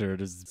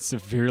encountered is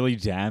severely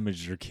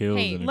damaged or killed.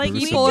 Hey, in a Like, you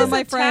gruesome people just are way. my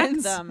attack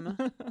friends.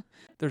 them.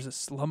 There's a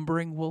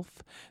slumbering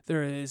wolf.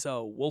 There is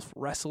a wolf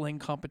wrestling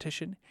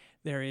competition.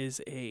 There is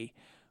a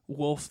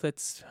wolf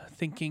that's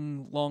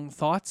thinking long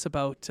thoughts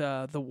about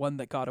the one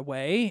that got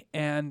away.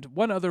 And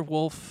one other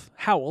wolf,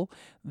 Howl,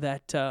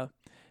 that,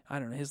 I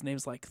don't know, his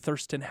name's like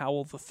Thurston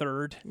Howell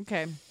III.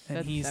 Okay. And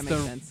That he's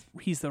makes sense.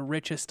 he's the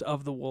richest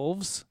of the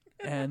wolves.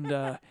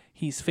 And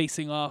he's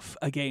facing off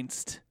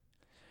against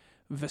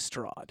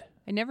Vistrad.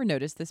 I never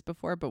noticed this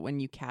before, but when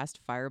you cast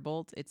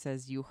Firebolt, it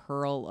says you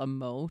hurl a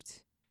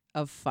mote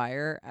of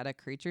fire at a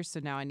creature. So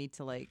now I need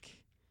to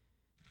like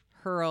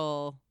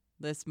hurl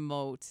this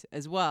mote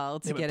as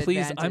well to Yeah, but get please,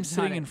 advantage. I'm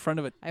sitting on in it. front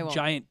of a I won't.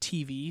 giant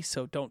TV,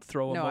 so don't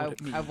throw a No, mote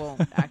at me. I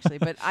won't actually,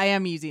 but I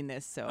am using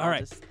this, so All I'll right,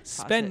 just toss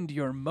spend it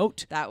your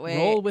mote. that way.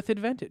 Roll with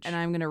advantage. And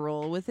I'm gonna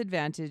roll with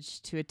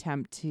advantage to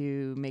attempt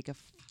to make a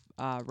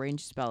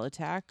ranged spell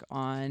attack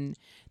on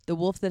the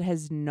wolf that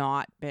has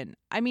not been.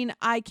 I mean,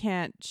 I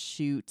can't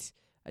shoot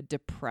a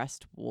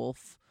depressed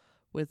wolf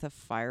with a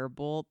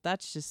firebolt.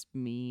 That's just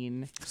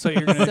mean. So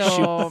you're going to So-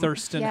 shoot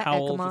Thurston Yeah,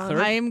 Howell Ekamon. III?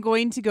 I am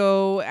going to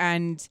go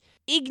and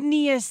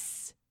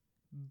igneous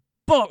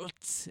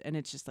bolt, and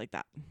it's just like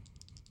that.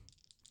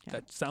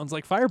 That sounds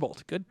like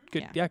Firebolt. Good.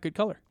 Yeah. Yeah, good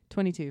color.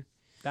 22.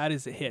 That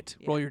is a hit.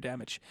 Roll Yeah. your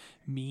damage.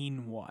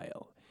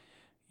 Meanwhile,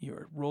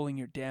 you're rolling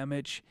your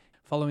damage.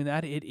 Following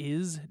that, it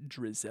is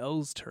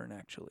Drizel's turn,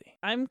 actually.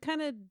 I'm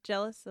kind of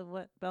jealous of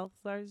what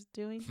Balthazar's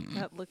doing.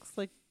 That looks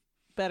like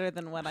better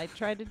than what I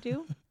tried to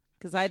do.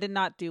 Because I did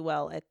not do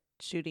well at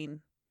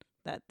shooting.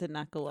 That did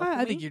not go well for I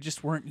me. think you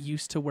just weren't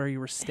used to where you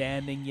were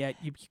standing yet.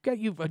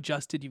 You've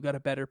adjusted. You've got a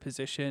better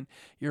position.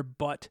 Your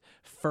butt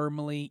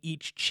firmly,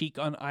 each cheek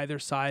on either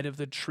side of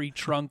the tree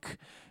trunk,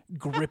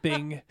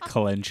 gripping.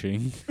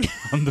 Clenching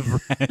on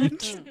the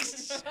branch.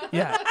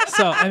 Yeah.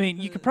 So, I mean,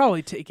 you could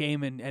probably take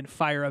aim and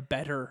fire a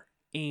better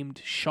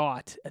aimed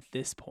shot at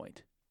this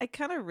point. I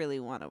kind of really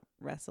want to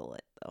wrestle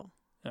it, though.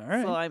 All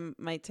right. So I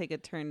might take a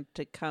turn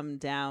to come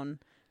down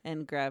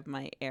and grab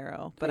my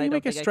arrow. But you I don't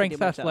make a think I can strength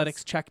do much athletics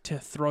else. check to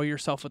throw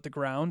yourself at the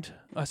ground.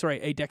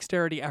 A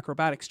dexterity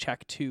acrobatics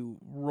check to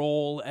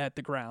roll at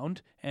the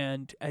ground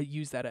and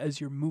use that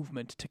as your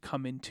movement to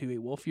come into a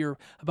wolf. You're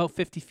about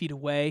 50 feet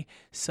away,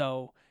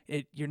 so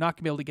You're not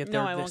gonna be able to get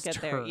there No, I this won't get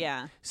turn. there.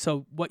 Yeah.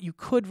 So what you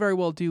could very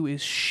well do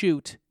is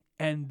shoot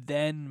and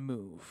then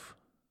move.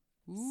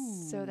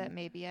 So that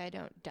maybe I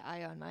don't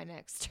die on my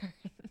next turn.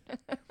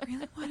 I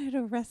really wanted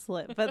to wrestle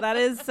it, but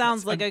that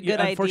sounds like a good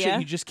Unfortunately, idea.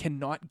 you just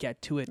cannot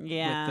get to it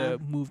Yeah. with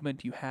the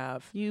movement you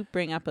have. You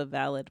bring up a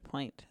valid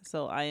point.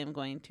 So I am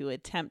going to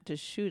attempt to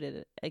shoot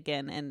it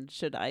again, and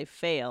should I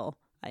fail,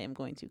 I am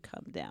going to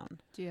come down.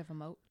 Do you have a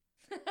moat?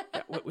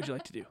 Yeah, what would you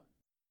like to do?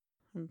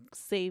 I'm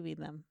saving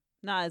them.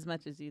 Not as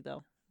much as you,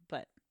 though,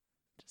 but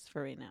just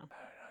for right now. I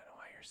don't know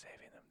why you're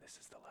saving them. This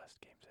is the last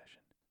game session.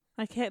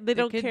 I can't. They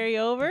don't could- carry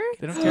over?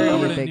 They don't carry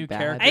over to Big new bad.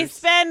 characters. I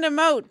spend a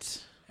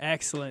moat.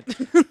 Excellent.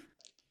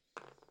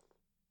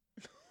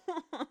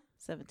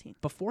 17.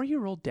 Before you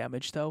roll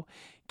damage, though,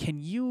 can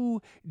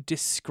you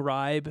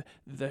describe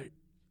the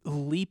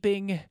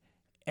leaping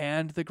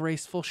and the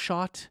graceful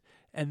shot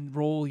and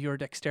roll your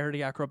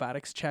dexterity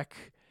acrobatics check?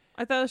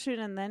 I thought I was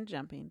shooting and then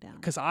jumping down.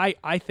 Because I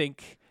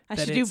think I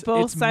that should do it's,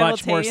 both it's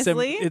much more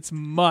simultaneously? it's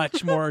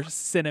much more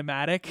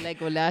cinematic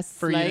Legolas,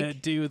 for you to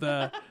do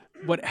the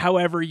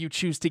however you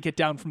choose to get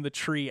down from the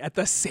tree at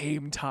the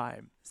same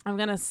time. I'm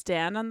going to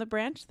stand on the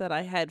branch that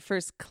I had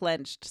first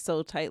clenched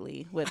so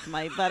tightly with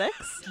my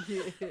buttocks.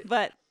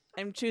 But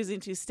I'm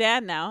choosing to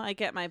stand now. I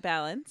get my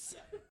balance.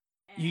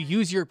 You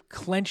use your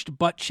clenched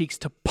butt cheeks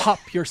to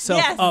pop yourself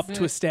Yes. up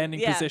to a standing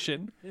Yeah.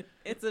 position.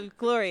 It's a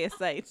glorious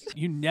sight.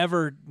 You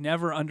never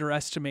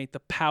underestimate the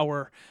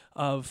power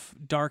of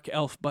dark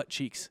elf butt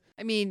cheeks.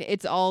 I mean,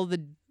 it's all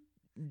the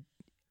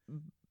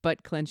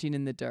butt clenching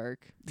in the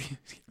dark.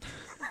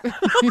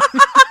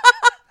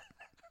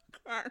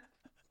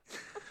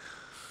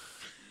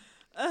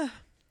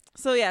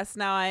 So yes,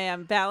 now I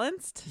am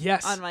balanced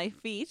Yes. on my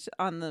feet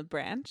on the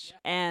branch,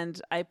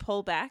 and I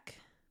pull back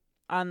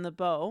on the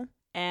bow,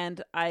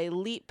 and I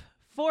leap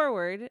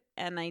forward,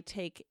 and I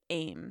take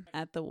aim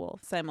at the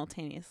wolf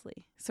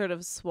simultaneously. Sort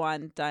of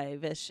swan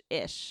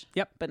dive-ish.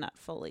 Yep. But not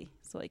fully,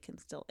 so I can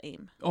still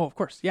aim. Oh, of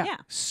course. Yeah. Yeah.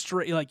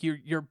 Straight, like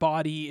your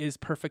body is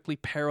perfectly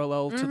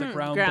parallel to the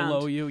ground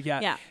below you. Yeah.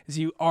 Yeah. As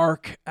you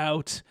arc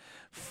out,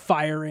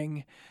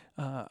 firing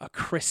a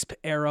crisp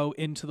arrow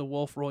into the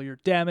wolf, roll your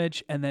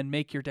damage, and then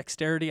make your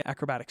dexterity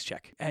acrobatics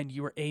check. And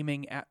you are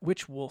aiming at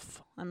which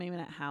wolf? I'm aiming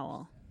at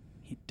Howl.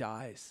 He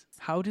dies.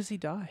 How does he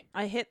die?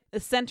 I hit the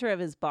center of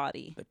his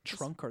body. The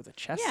trunk or the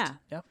chest? Yeah.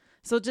 Yep.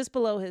 So just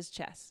below his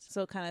chest.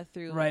 So kind of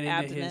through Right into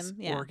abdomen. his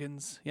yeah.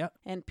 organs. Yep.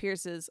 And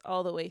pierces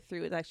all the way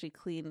through. It actually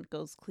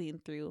goes clean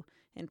through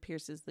and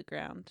pierces the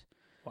ground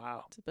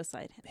Wow. to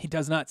beside him. He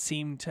does not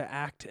seem to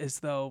act as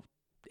though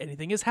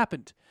anything has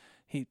happened.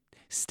 He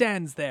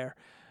stands there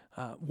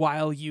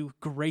while you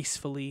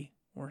gracefully,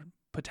 or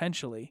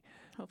potentially,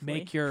 Hopefully.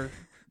 make your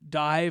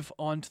dive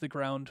onto the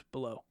ground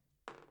below.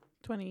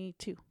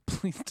 22.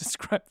 Please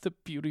describe the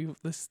beauty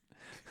of this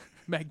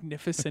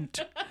magnificent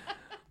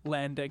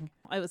landing.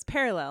 I was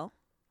parallel,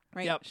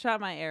 right? Yep.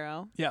 Shot my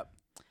arrow. Yep.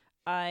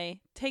 I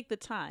take the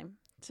time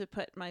to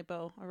put my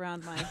bow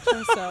around my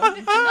torso.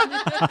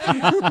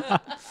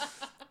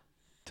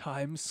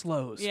 Time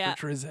slows Yeah.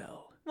 for Drizel.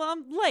 Well,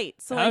 I'm light,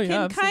 so Oh, I yeah,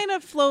 can absolutely. kind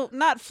of float.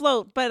 Not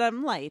float, but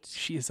I'm light.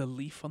 She is a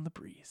leaf on the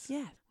breeze.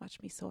 Yeah, watch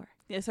me soar.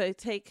 Yeah, so I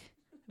take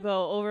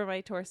bow over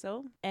my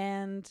torso,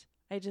 and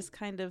I just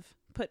kind of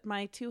put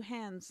my two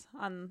hands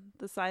on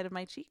the side of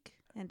my cheek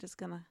and just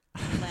gonna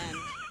land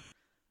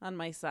on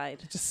my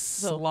side. Just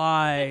So-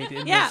 slide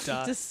in Yeah, the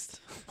dust.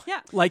 just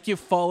yeah. Like you've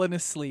fallen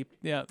asleep.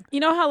 Yeah. You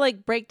know how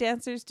like break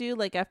dancers do,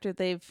 like after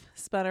they've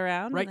spun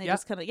around, Right, And they yeah.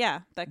 just kind of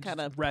that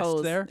kind of rest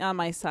pose there. on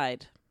my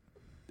side.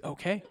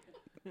 Okay.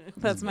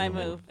 That's my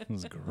move. That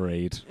was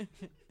great.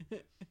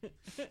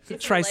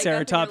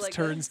 Triceratops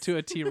turns to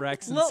a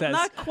T-Rex and Well, says,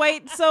 not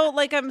quite so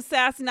like I'm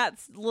sassy, not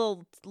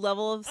little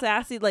level of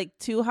sassy, like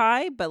too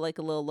high, but like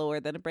a little lower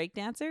than a break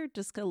dancer,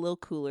 just a little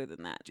cooler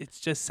than that. it's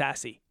just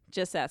sassy.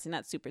 Just sassy,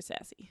 not super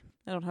sassy.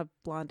 I don't have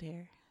blonde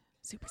hair.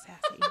 Super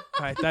sassy.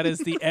 All right, that is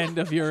the end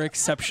of your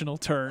exceptional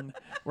turn,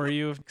 where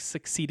you've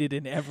succeeded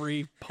in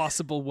every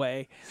possible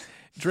way.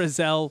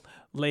 Drizel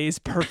lays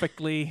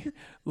perfectly,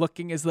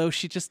 looking as though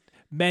she just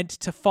meant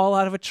to fall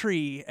out of a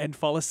tree and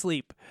fall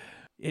asleep.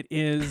 It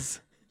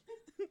is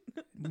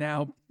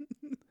now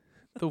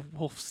the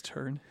wolf's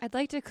turn. I'd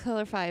like to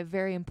clarify a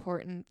very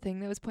important thing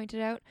that was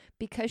pointed out.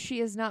 Because she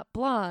is not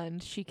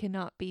blonde, she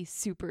cannot be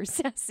super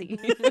sassy.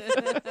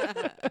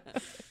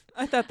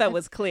 I thought that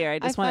was clear. I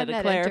just I wanted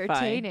find to that clarify.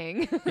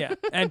 entertaining.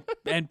 Yeah,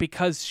 and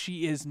because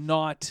she is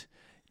not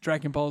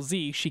Dragon Ball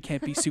Z, she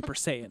can't be Super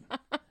Saiyan.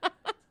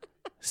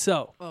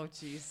 So Oh,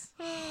 jeez.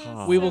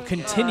 we will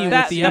continue with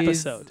That- the that-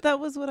 episode, That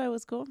was what I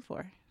was going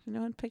for. Did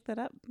no one pick that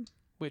up?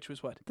 which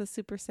was what? The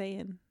Super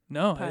Saiyan.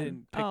 No, pun. I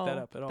didn't pick that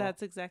up at all.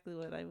 That's exactly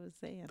what I was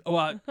saying. Oh,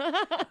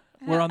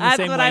 we're on the That's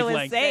same what I was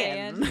wavelength.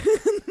 saying.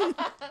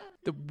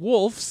 The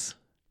wolves,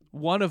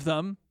 one of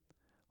them,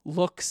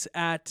 looks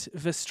at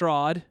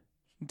Vestrad,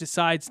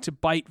 decides to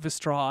bite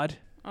Vestrad,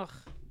 Ugh.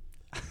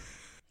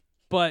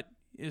 but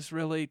is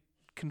really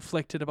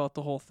conflicted about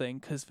the whole thing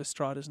because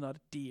Vestrad is not a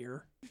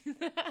deer.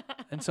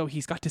 And so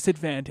he's got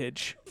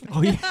disadvantage.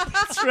 Oh yeah,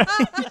 that's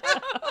right.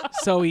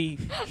 So he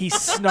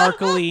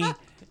snarkily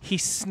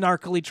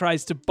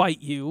tries to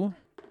bite you.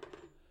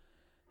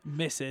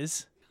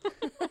 Misses.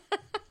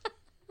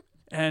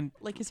 And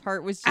Like his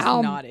heart was just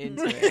not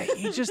into it.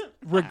 he just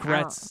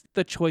regrets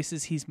the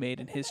choices he's made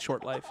in his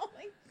short life.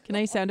 Can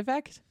I sound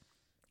effect?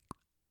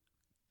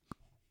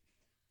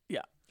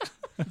 Yeah.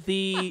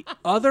 The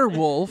other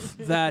wolf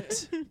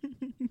that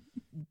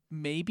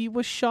maybe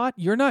was shot,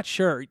 you're not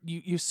sure.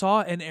 You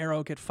saw an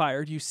arrow get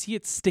fired. You see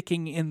it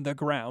sticking in the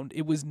ground.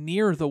 It was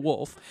near the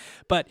wolf,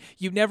 but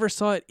you never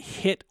saw it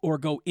hit or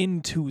go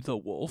into the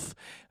wolf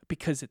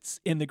because it's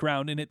in the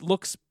ground and it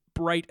looks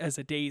bright as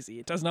a daisy.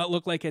 It does not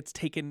look like it's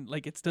taken,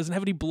 like it doesn't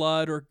have any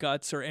blood or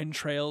guts or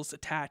entrails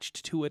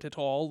attached to it at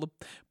all. The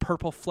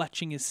purple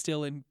fletching is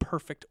still in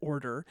perfect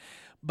order.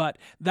 But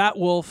that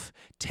wolf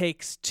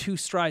takes 2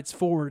 strides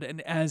forward, and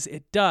as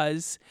it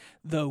does,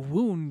 the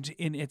wound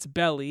in its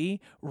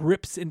belly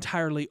rips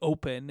entirely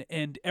open,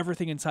 and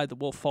everything inside the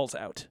wolf falls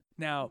out.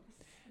 Now,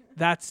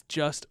 that's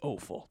just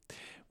awful.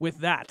 With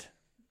that,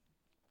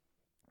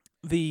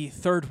 the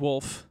third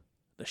wolf,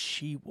 the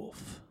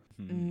she-wolf,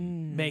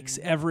 makes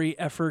every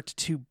effort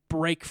to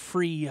break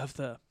free of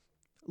the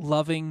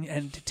loving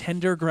and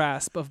tender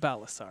grasp of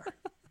Balasar.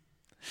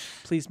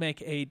 Please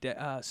make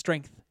a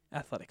strength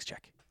athletics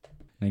check.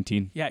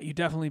 19. Yeah, you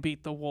definitely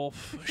beat the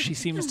wolf. She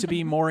seems to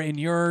be more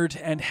inured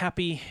and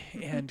happy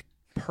and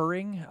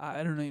purring.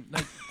 I don't know.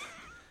 Like,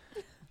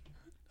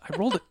 I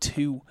rolled a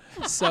 2,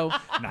 so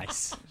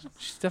Nice.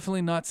 she's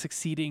definitely not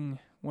succeeding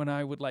when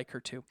I would like her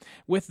to.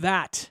 With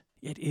that,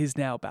 it is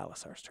now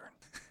Balasar's turn.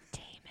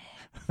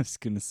 I was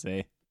gonna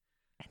say.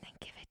 And then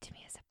give it to me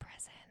as a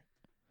present.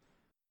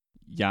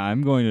 Yeah,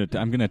 I'm gonna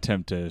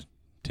attempt to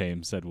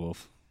tame said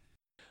wolf.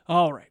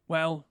 All right.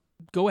 Well,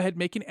 go ahead,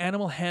 make an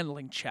animal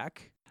handling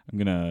check. I'm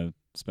gonna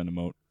spend a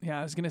moat. Yeah,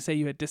 I was gonna say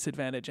you had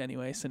disadvantage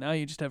anyway, so now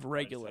you just have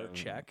regular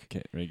check.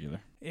 Okay,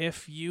 regular.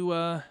 If you,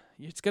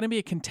 it's gonna be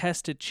a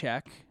contested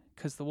check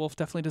because the wolf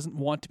definitely doesn't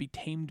want to be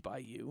tamed by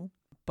you.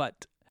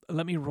 But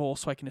let me roll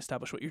so I can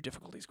establish what your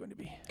difficulty is going to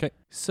be. Okay.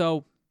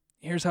 So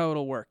here's how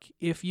it'll work.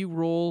 If you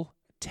roll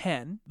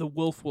 10, the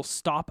wolf will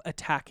stop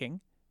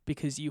attacking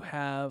because you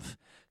have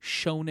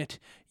shown it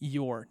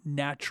your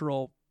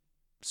natural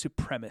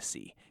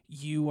supremacy.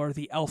 You are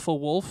the alpha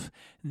wolf,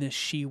 and the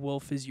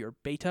she-wolf is your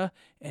beta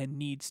and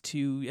needs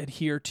to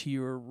adhere to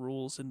your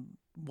rules and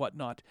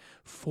whatnot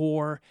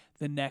for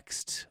the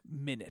next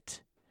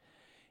minute.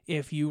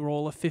 If you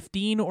roll a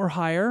 15 or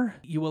higher,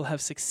 you will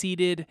have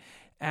succeeded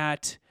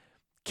at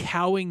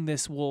cowing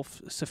this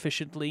wolf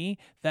sufficiently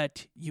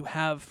that you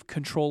have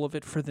control of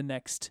it for the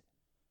next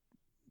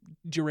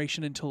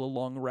duration until a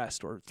long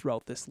rest or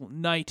throughout this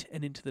night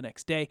and into the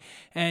next day.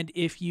 And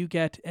if you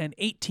get an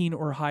 18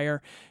 or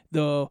higher,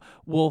 the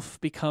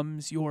wolf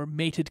becomes your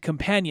mated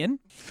companion.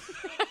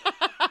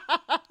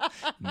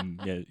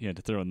 Yeah, you had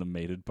to throw in the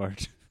mated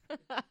part.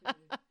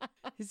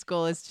 His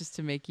goal is just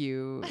to make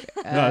you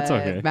No, it's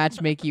okay.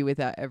 matchmake you with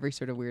every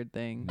sort of weird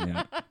thing.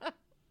 Yeah.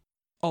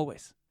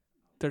 Always.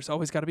 There's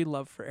always got to be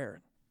love for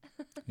Aaron.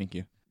 Thank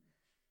you.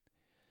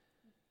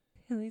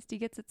 At least he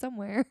gets it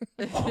somewhere.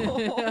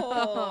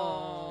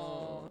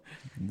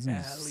 This is-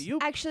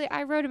 Alley-oop. Actually,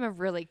 I wrote him a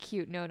really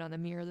cute note on the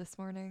mirror this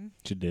morning.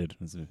 She did.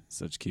 It was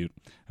such cute.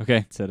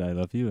 Okay, said I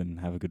love you and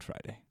have a good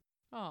Friday.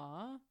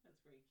 Aw.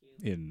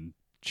 In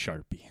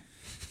Sharpie.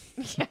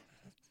 Yeah.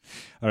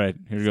 All right,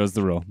 here goes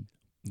the roll.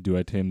 Do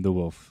I tame the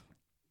wolf?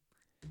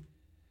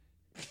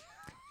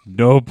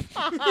 Nope.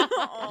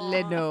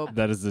 Le nope.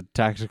 That is a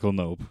tactical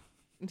nope.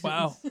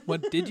 Wow.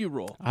 What did you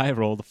roll? I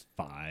rolled a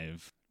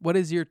 5. What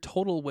is your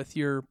total with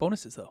your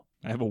bonuses, though?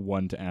 I have a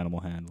 1 to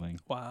animal handling,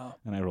 Wow.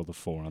 and I rolled a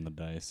 4 on the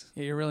dice.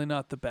 Yeah, you're really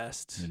not the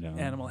best No.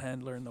 animal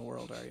handler in the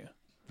world, are you?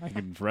 I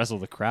can wrestle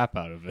the crap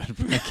out of it,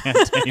 but I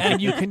can't tame And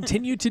it. you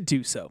continue to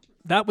do so.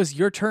 That was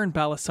your turn,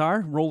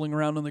 Balasar, rolling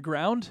around on the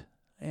ground.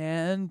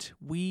 And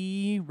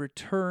we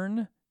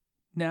return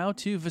now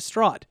to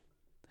Vistrad,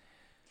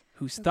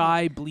 whose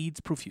thigh bleeds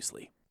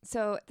profusely.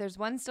 So there's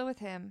one still with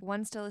him,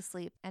 one still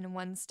asleep, and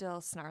one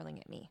still snarling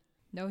at me.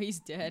 No, he's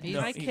dead. No,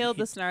 I he- killed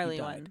he- the snarly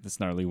he one. died. The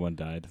snarly one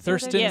died.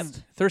 Thurston, Yep.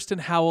 Thurston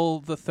Howell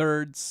the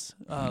Third's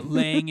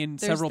laying in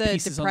There's several the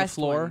pieces on the depressed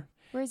floor. one.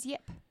 Where's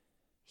Yip?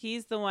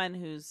 He's the one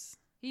who's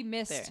He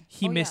missed. there.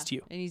 He Oh, yeah. missed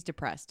you. And he's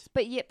depressed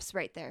But Yip's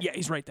right there. Yeah,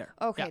 he's right there.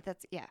 Okay, Yeah.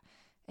 that's, yeah.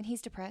 And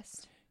he's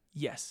depressed.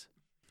 Yes.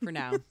 for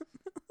now.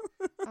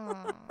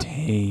 Aw.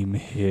 Tame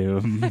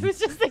him. I was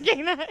just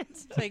thinking that.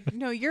 It's like,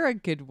 no, you're a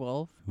good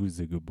wolf.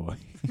 Who's a good boy?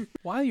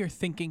 While you're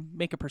thinking,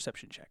 make a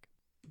perception check.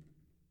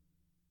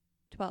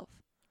 12.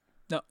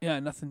 No, yeah,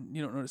 nothing.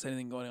 You don't notice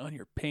anything going on.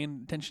 You're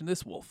paying attention to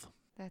this wolf.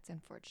 That's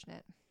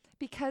unfortunate.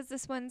 Because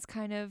this one's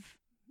kind of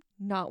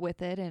not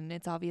with it and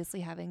it's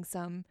obviously having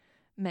some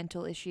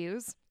mental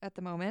issues at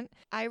the moment.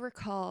 I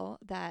recall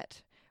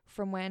that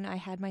from when I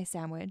had my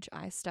sandwich,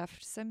 I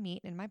stuffed some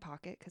meat in my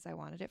pocket because I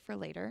wanted it for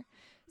later.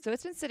 So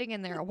it's been sitting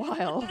in there a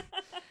while.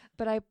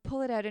 but I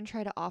pull it out and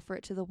try to offer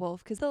it to the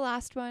wolf because the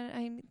last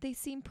one, they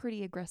seem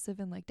pretty aggressive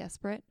and like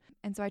desperate.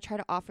 And so I try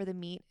to offer the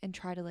meat and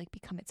try to like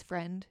become its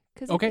friend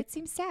because it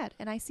seems sad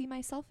and I see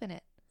myself in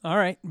it. All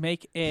right,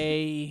 make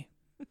a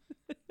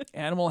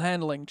animal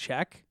handling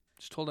check.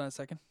 Just hold on a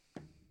second.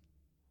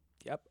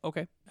 Yep,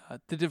 okay.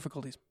 The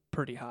difficulty's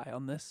pretty high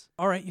on this.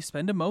 All right, you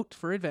spend a moat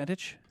for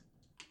advantage.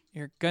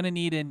 You're going to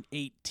need an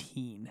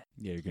 18.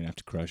 Yeah, you're going to have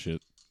to crush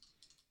it.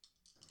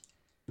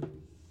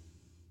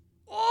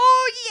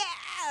 Oh, yeah!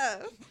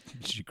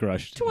 She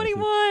crushed.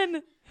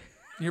 21!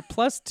 You're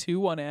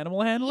 +2 on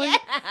animal handling?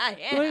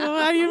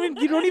 Yeah.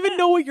 You don't even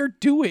know what you're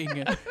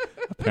doing.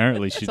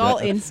 Apparently, she It's all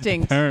does.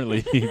 instinct.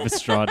 Apparently,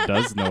 Lestrade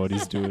does know what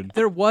he's doing.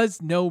 There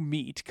was no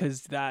meat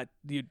because that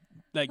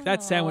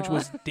sandwich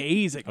was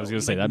days ago. I was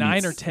going to say, like that 9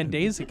 meat's- or 10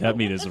 days ago. That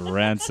meat is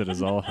rancid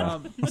as all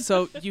hell.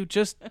 So you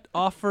just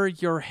offer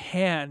your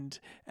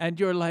hand and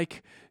you're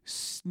like,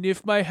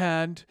 sniff my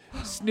hand,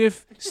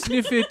 sniff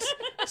it,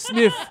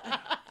 sniff.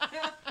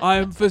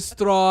 I'm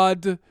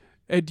Lestrade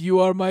and you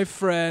are my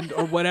friend,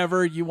 or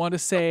whatever you want to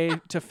say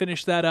to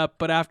finish that up.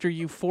 But after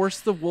you force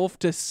the wolf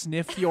to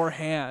sniff your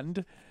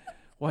hand,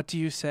 what do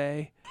you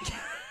say? Oh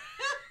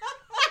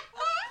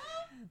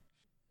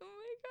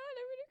my god,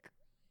 I'm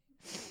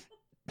gonna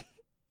cry.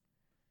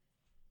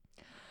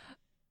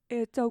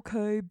 It's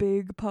okay,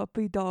 big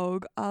puppy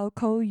dog. I'll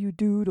call you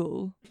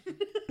Doodle.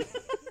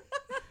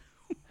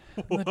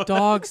 The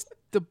dog's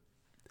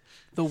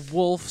the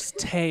wolf's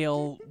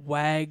tail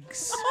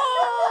wags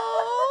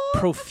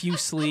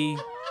profusely,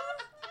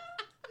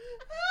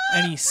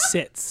 and he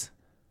sits.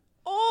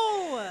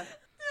 Oh!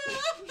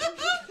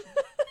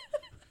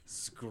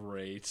 It's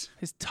great.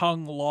 His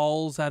tongue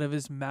lolls out of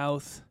his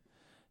mouth,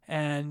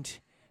 and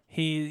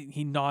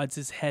he nods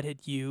his head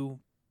at you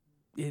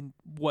in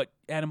what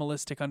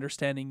animalistic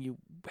understanding you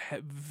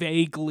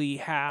vaguely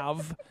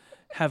have,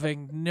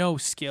 having no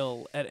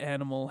skill at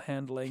animal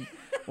handling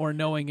or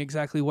knowing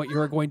exactly what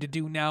you're going to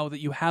do now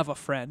that you have a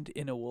friend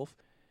in a wolf.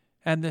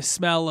 And the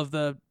smell of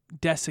the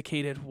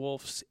desiccated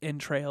wolf's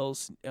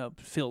entrails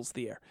fills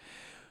the air.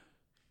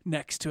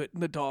 Next to it,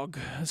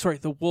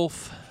 the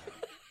wolf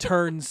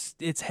turns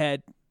its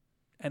head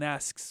and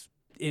asks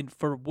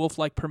for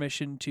wolf-like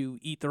permission to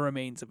eat the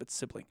remains of its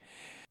sibling.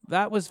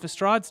 That was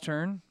Lestrade's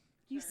turn.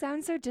 You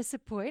sound so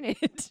disappointed.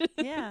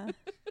 Yeah.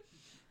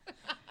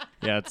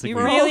 Yeah, it's a You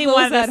For great. all really those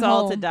want at us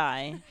all to home.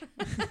 die.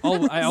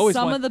 Oh, I always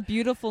Some want of the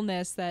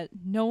beautifulness that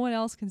no one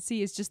else can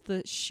see is just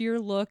the sheer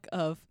look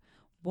of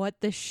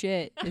what the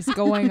shit is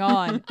going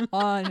on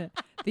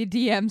the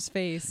DM's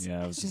face.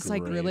 Yeah, it It's was just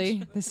like, great.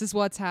 really? This is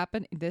what's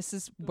happened? This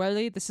is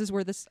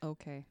where this...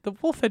 Okay. The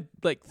wolf had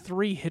like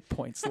 3 hit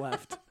points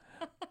left.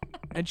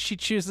 And she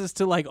chooses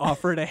to like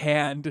offer it a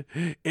hand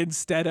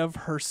instead of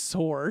her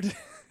sword,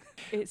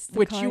 It's the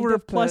which kind you were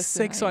of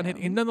person +6 I on it.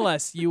 am. And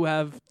nonetheless, you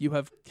have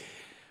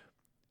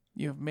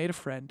made a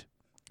friend.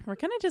 We're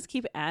gonna just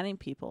keep adding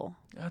people.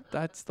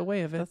 That's the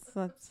way of it.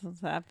 That's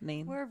what's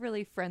happening. We're a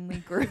really friendly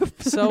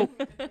group. So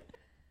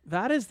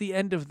that is the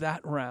end of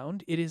that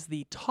round. It is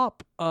the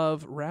top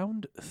of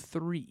round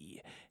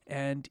 3,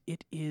 and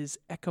it is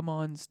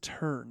Ekamon's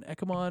turn.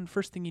 Ekamon,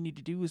 first thing you need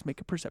to do is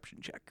make a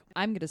perception check.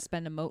 I'm going to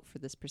spend a moat for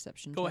this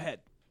perception. Go check. ahead.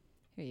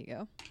 Here you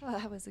go. Well,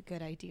 that was a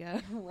good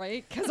idea.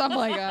 Right? Because I'm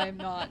like, I'm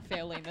not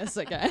failing this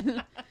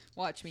again.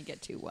 Watch me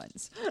get 2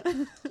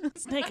 1s.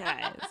 Snake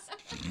eyes.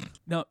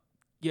 No,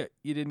 yeah,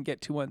 you didn't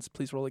get 2 1s.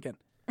 Please roll again.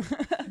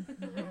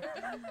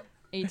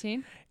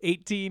 18.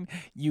 18,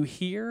 you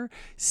hear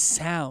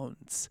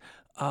sounds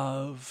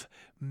of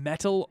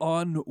metal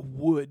on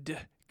wood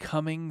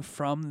coming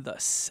from the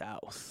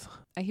south.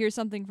 I hear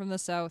something from the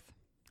south.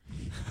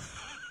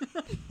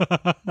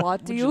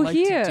 What do What you would like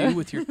hear? to do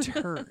with your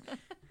turn?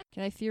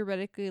 Can I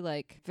theoretically,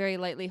 like, very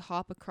lightly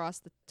hop across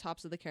the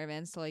tops of the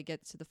caravans till I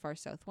get to the far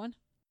south one?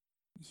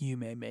 You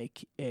may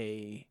make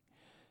a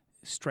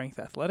strength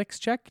athletics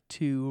check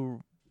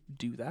to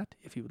do that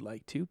if you would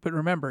like to. But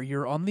remember,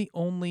 you're on the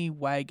only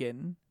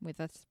wagon. Wait,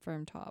 that's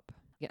firm top.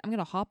 Yeah, I'm going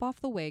to hop off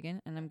the wagon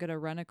and I'm going to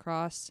run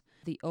across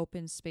the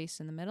open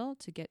space in the middle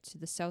to get to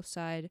the south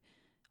side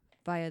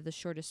via the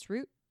shortest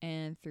route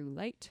and through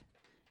light.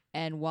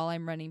 And while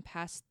I'm running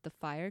past the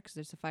fire, because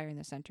there's a fire in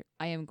the center,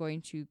 I am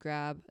going to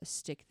grab a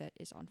stick that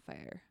is on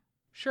fire.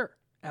 Sure.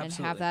 Absolutely.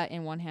 And have that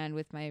in one hand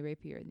with my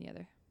rapier in the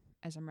other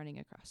as I'm running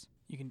across.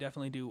 You can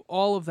definitely do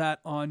all of that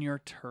on your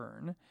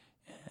turn.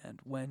 And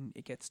when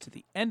it gets to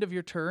the end of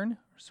your turn,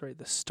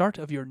 the start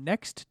of your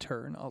next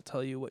turn, I'll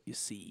tell you what you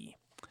see.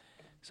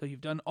 So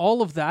you've done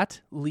all of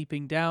that,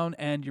 leaping down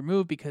and your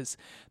move, because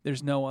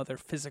there's no other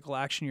physical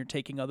action you're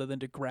taking other than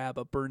to grab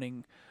a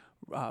burning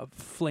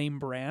flame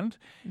brand.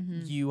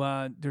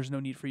 There's no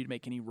need for you to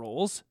make any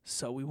rolls.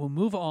 So we will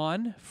move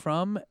on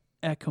from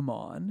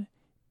Ekamon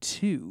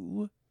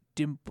to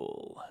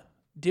Dimple.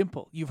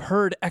 Dimple, you've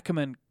heard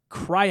Ekamon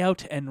cry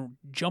out and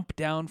jump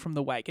down from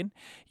the wagon.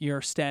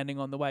 You're standing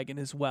on the wagon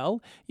as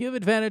well. You have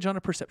advantage on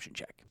a perception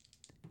check.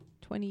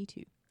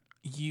 22.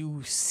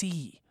 You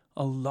see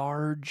a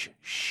large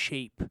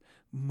shape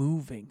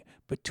moving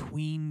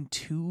between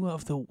two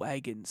of the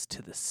wagons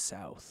to the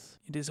south.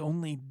 It is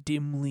only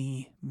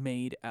dimly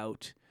made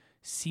out,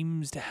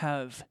 seems to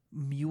have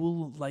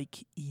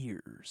mule-like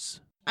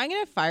ears. I'm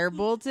going to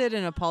firebolt it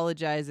and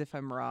apologize if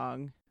I'm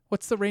wrong.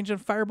 What's the range on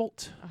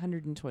Firebolt?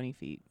 120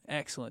 feet.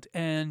 Excellent.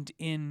 And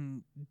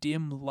in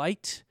dim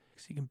light,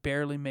 so you can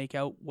barely make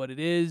out what it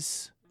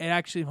is. It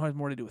actually has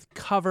more to do with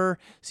cover,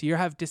 so you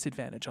have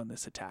disadvantage on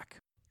this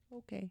attack.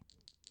 Okay.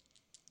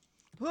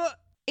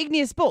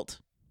 Igneous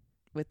bolt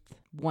with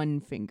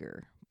one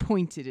finger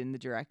pointed in the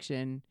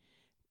direction,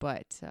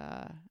 but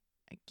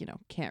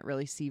can't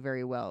really see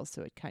very well,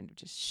 so it kind of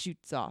just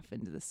shoots off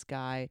into the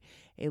sky,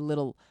 a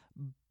little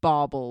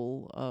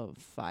bauble of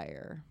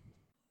fire.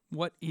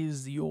 What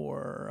is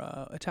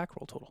your attack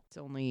roll total? It's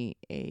only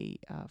a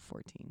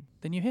 14.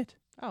 Then you hit.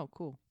 Oh,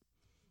 cool.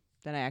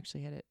 Then I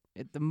actually hit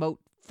it. The mote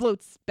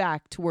floats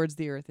back towards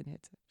the earth and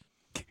hits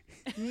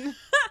it.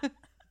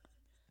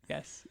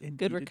 Yes, indeed.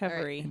 Good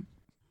recovery.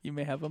 You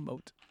may have a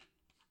moat.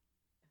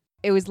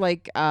 It was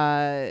like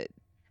I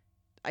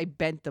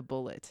bent the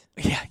bullet.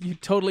 Yeah, you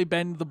totally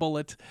bend the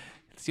bullet.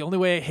 It's the only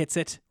way it hits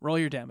it. Roll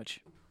your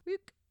damage.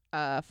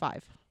 5.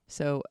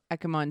 So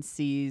Ekamon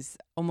sees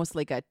almost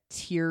like a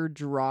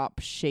teardrop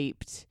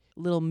shaped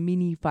little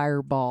mini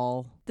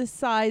fireball, the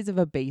size of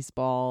a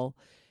baseball,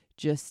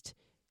 just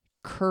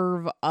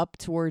curve up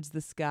towards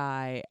the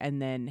sky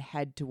and then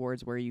head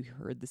towards where you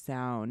heard the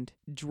sound,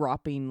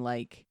 dropping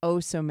like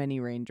so many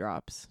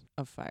raindrops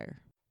of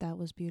fire. That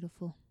was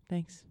beautiful.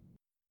 Thanks.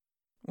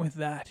 With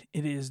that,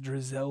 it is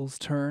Drizel's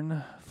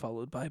turn,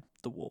 followed by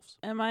the wolves.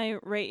 Am I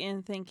right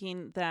in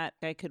thinking that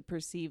I could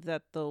perceive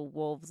that the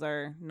wolves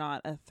are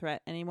not a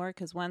threat anymore?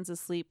 Because one's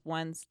asleep,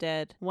 one's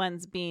dead,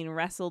 one's being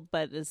wrestled,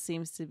 but it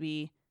seems to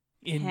be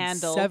In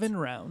handled. 7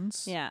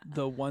 rounds, Yeah.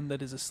 the one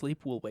that is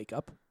asleep will wake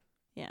up.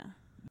 Yeah.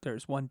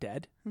 There's one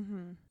dead.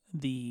 Mm-hmm.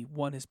 The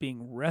one is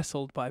being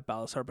wrestled by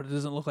Balasar, but it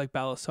doesn't look like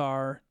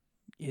Balasar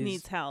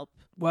Needs help.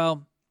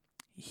 Well,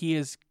 he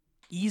is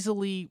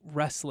easily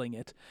wrestling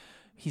it.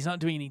 He's not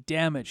doing any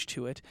damage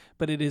to it,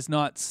 but it is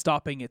not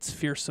stopping its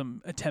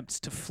fearsome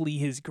attempts to flee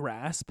his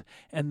grasp.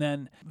 And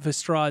then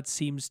Vestrad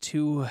seems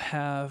to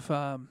have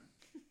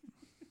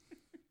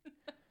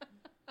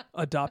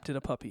adopted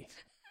a puppy.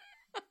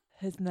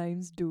 His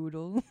name's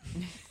Doodle.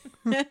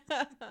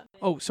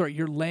 Oh, sorry.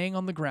 You're laying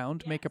on the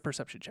ground. Yes. Make a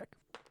perception check.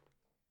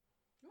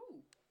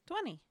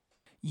 20.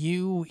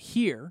 You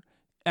hear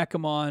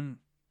Ekamon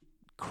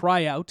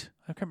cry out.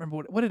 I can't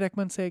remember what did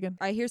Ekamon say again?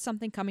 I hear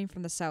something coming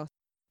from the south.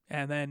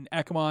 And then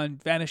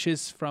Ekamon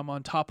vanishes from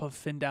on top of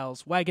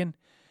Findal's wagon,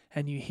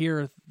 and you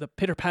hear the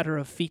pitter-patter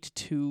of feet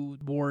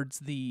towards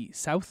the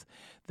south.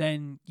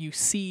 Then you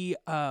see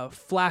a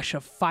flash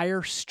of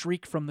fire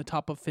streak from the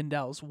top of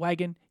Findal's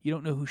wagon. You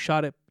don't know who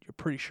shot it. You're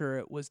pretty sure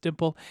it was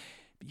Dimple,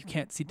 but you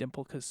can't see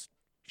Dimple because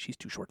she's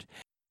too short.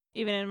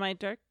 Even in my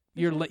dark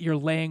You're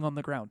laying on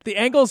the ground. The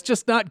angle's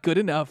just not good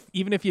enough.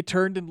 Even if you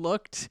turned and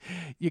looked,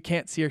 you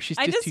can't see her. She's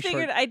I just just too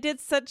figured short. I did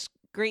such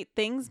great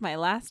things my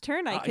last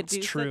turn. I could It's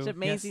do true. such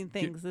amazing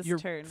Yes. things this your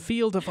turn.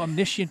 Field of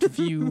omniscient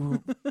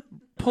view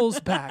pulls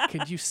back,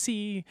 and you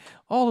see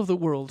all of the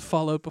world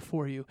fall out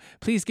before you.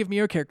 Please give me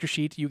your character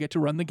sheet. You get to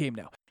run the game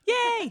now.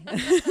 Yay!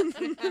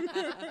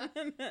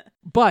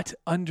 But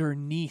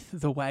underneath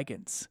the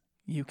wagons,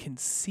 you can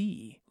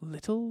see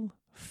little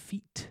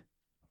feet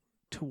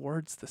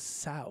towards the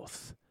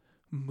south,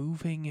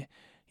 moving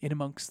in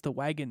amongst the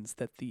wagons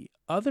that the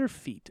other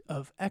feet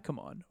of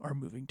Ekamon are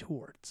moving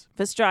towards.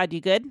 Vestrad,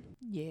 you good?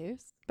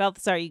 Yes.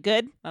 Balthasar, you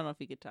good? I don't know if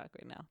you could talk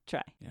right now.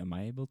 Try. Am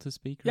I able to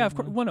speak? Yeah, right of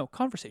course. now? Well, no,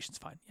 conversation's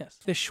fine. Yes.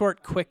 The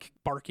short, quick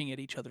barking at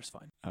each other's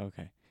fine.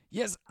 Okay.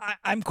 Yes,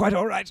 I'm quite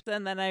all right.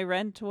 And then I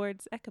run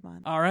towards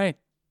Ekamon. All right.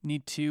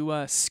 Need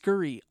to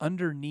scurry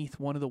underneath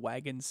one of the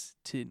wagons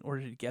in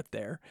order to get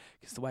there,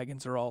 because the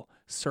wagons are all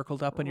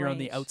circled up and you're on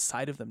the Right.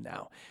 outside of them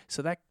now.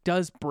 So that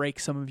does break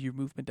some of your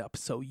movement up.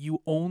 So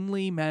you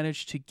only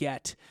manage to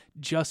get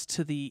just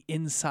to the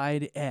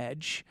inside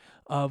edge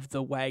of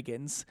the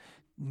wagons.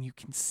 You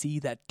can see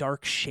that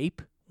dark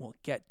shape. We'll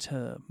get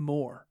to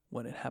more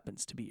when it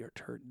happens to be your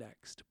turn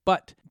next.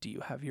 But do you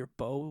have your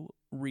bow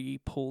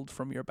re-pulled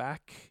from your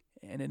back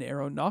and an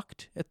arrow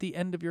knocked at the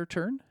end of your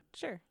turn?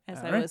 Sure. As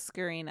All I right. was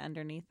scurrying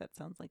underneath, that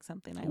sounds like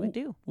something I would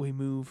do. We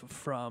move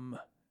from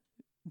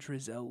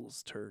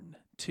Drizel's turn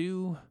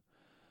to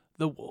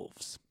the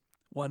wolves.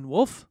 One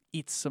wolf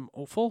eats some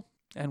offal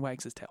and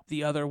wags his tail.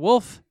 The other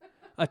wolf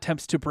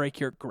attempts to break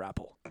your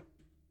grapple.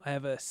 I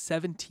have a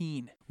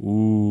 17.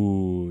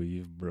 Ooh,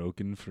 you've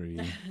broken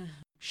free.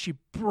 She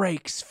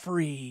breaks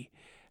free,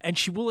 and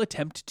she will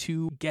attempt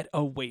to get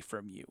away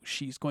from you.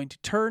 She's going to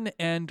turn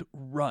and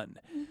run,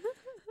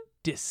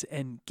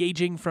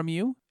 disengaging from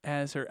you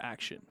as her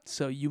action.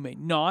 So you may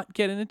not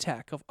get an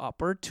attack of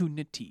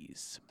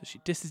opportunities. So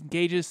she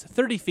disengages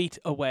 30 feet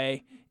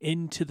away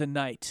into the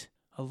night.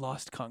 A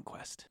lost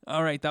conquest.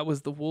 All right, that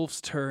was the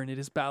wolf's turn. It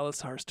is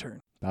Balasar's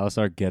turn.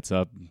 Balasar gets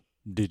up,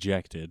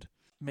 dejected.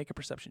 Make a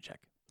perception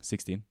check.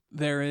 16.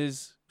 There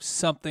is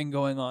something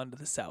going on to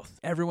the south.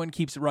 Everyone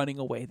keeps running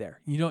away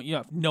there. You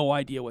have no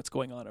idea what's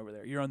going on over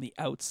there. You're on the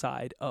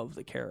outside of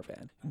the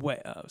caravan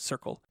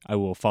circle. I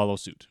will follow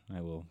suit.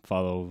 I will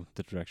follow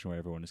the direction where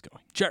everyone is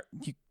going. Sure,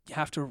 you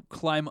have to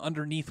climb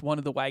underneath one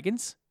of the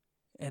wagons,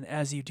 and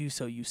as you do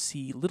so, you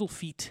see little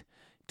feet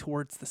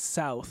towards the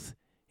south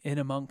in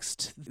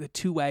amongst the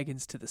two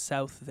wagons to the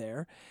south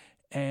there,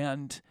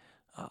 and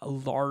a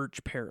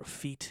large pair of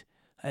feet,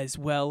 as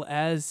well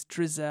as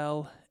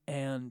Drizel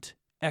and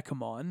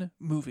Ekamon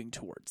moving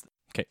towards them.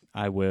 Okay,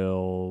 I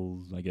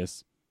will, I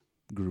guess,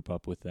 group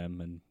up with them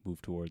and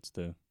move towards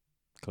the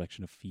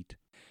collection of feet.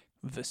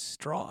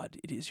 Vestrad,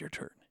 it is your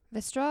turn.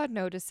 Vestrad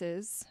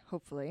notices,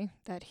 hopefully,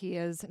 that he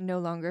is no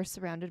longer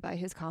surrounded by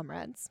his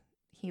comrades.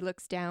 He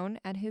looks down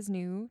at his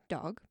new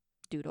dog,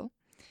 Doodle.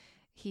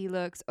 He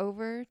looks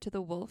over to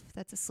the wolf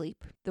that's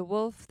asleep, the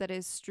wolf that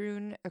is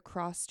strewn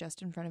across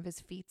just in front of his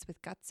feet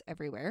with guts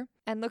everywhere,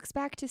 and looks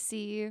back to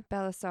see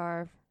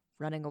Belisar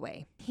running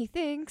away. He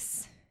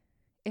thinks,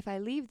 if I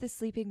leave the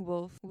sleeping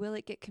wolf, will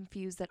it get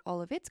confused that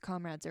all of its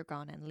comrades are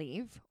gone and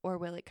leave, or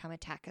will it come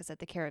attack us at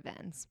the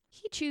caravans?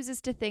 He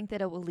chooses to think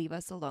that it will leave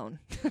us alone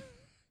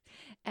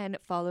and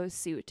follows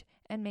suit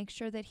and makes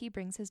sure that he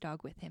brings his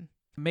dog with him.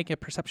 Make a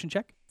perception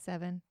check.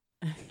 7.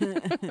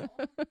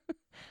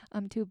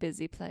 I'm too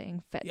busy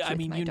playing fetch Yeah, I with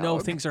mean, my you know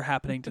dog. things are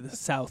happening to the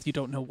south. You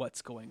don't know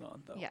what's going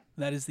on, though. Yeah.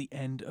 That is the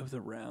end of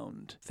the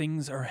round.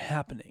 Things are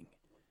happening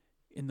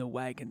in the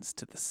wagons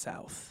to the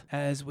south.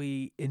 As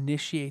we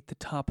initiate the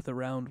top of the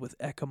round with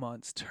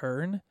Ekamon's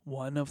turn,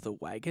 one of the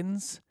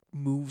wagons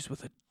moves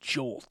with a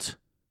jolt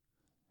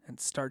and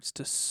starts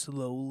to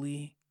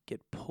slowly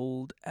get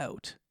pulled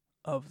out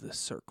of the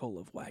circle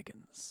of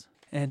wagons.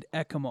 And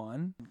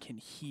Ekamon can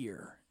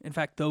hear. In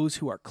fact, those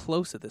who are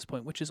close at this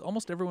point, which is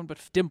almost everyone but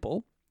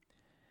Dimple,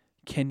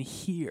 can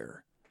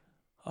hear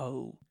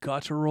a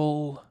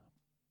guttural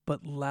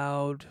but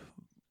loud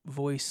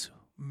voice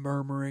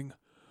murmuring,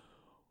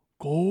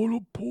 "Gotta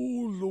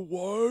pull the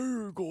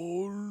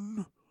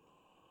wagon.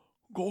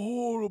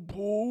 Gotta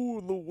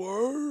pull the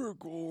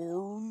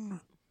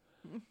wagon."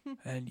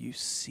 And you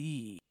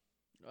see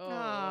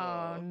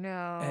Oh,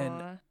 no.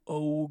 an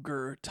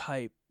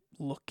ogre-type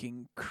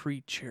looking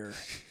creature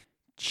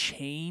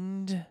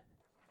chained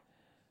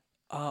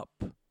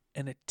up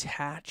and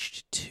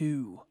attached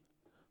to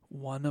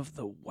one of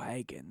the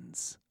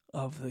wagons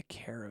of the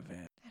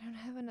caravan. I don't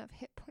have enough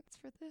hit points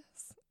for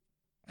this.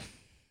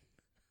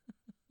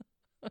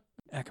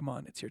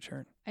 Ekamon, it's your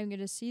turn. I'm going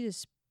to see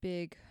this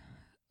big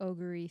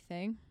ogre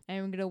thing, and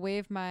I'm going to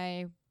wave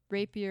my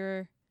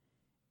rapier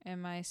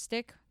and my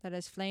stick that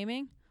is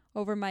flaming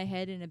over my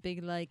head in a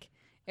big, like,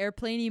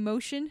 airplane-y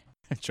motion.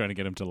 Trying to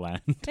get him to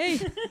land. Hey,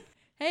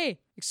 hey,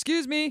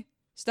 excuse me.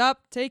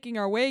 Stop taking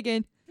our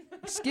wagon.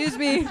 Excuse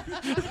me.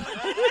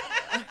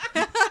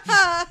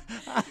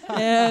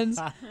 And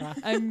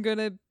I'm going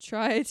to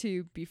try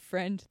to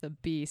befriend the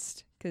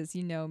beast, because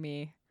you know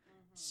me.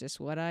 It's just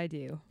what I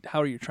do.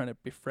 How are you trying to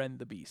befriend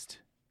the beast?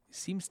 He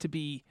seems to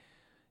be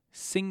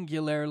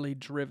singularly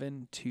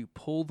driven to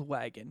pull the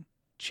wagon,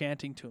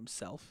 chanting to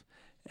himself,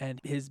 and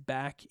his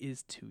back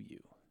is to you.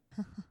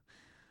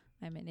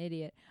 I'm an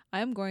idiot.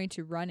 I'm going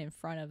to run in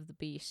front of the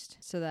beast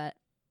so that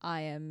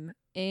I am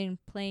in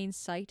plain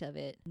sight of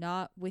it,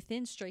 not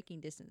within striking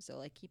distance. So,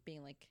 like,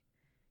 keeping, like,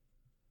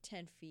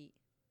 10 feet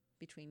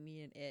between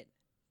me and it,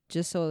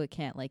 just so it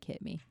can't, like,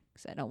 hit me,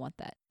 because I don't want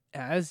that.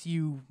 As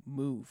you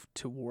move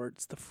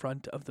towards the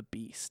front of the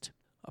beast,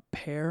 a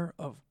pair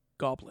of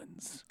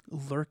goblins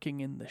lurking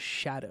in the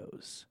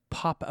shadows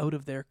pop out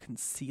of their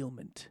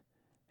concealment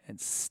and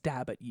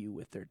stab at you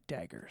with their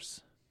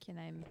daggers. Can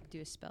I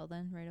do a spell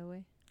then right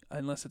away?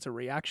 Unless it's a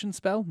reaction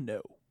spell,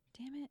 no.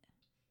 Damn it.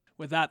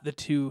 With that, the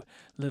two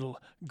little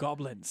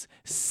goblins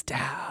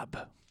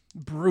stab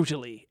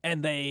brutally,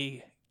 and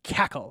they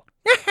cackle.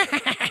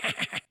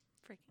 Freaking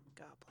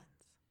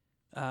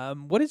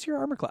goblins. What is your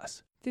armor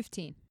class?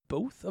 15.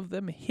 Both of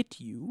them hit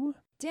you.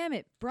 Damn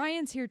it.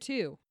 Brian's here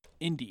too.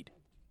 Indeed.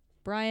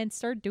 Brian,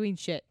 start doing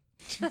shit.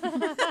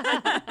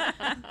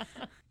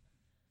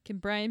 Can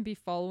Brian be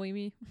following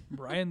me?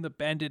 Brian the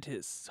Bandit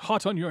is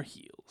hot on your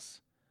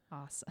heels.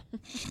 Awesome.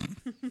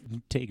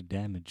 Take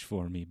damage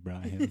for me,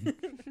 Brian.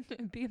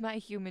 Be my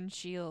human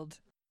shield.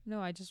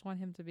 No, I just want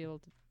him to be able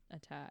to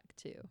attack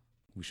too.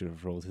 We should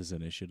have rolled his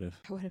initiative.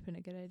 That would have been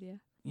a good idea.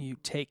 You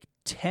take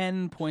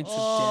 10 points of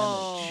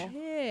damage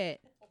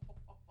Shit.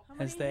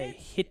 as they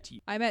hit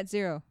you. I'm at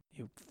 0.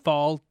 You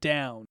fall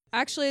down.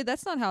 Actually,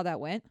 that's not how that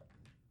went.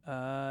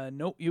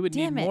 Nope, you would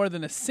Damn need it. more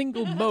than a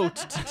single mote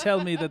to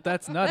tell me that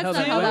that's not That's how not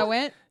that how went. that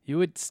went. You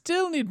would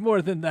still need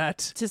more than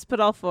that. Just put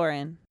all 4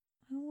 in.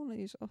 I don't want to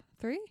use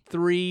 3.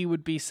 3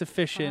 would be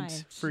sufficient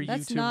Fine. for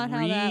That's you not to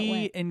how that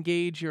went.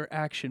 re-engage your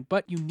action.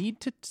 But you need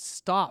to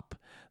stop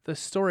the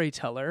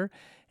storyteller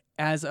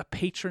as a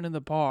patron in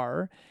the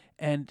bar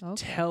and Okay.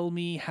 tell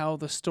me how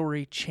the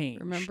story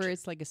changed. Remember,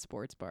 it's like a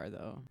sports bar,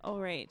 though. Oh,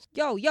 right.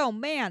 Yo,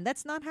 man,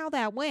 that's not how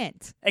that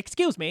went.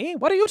 Excuse me,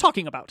 what are you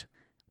talking about?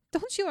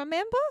 Don't you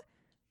remember?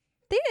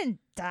 They didn't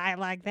die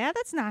like that.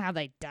 That's not how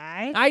they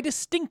die. I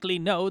distinctly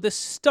know this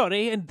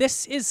story, and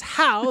this is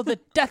how the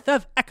death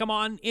of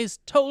Echamon is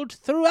told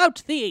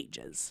throughout the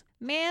ages.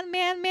 Man,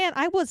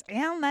 I was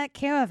in that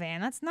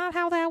caravan. That's not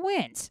how that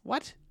went.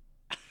 What?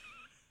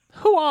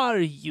 Who are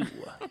you?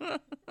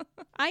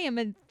 I am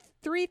a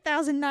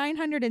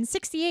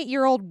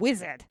 3,968-year-old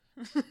wizard.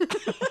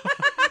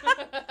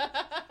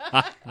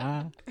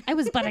 I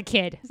was but a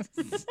kid.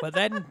 Well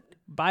then,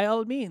 by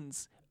all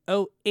means,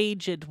 O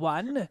aged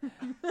one,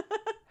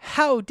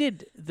 how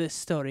did the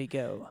story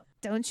go?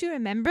 Don't you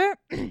remember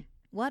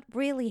what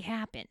really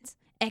happened?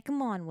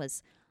 Echamon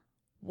was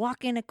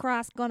walking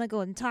across, gonna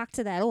go and talk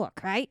to that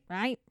orc, right?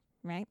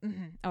 Mm-hmm.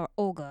 Or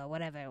ogre,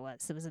 whatever it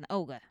was. It was an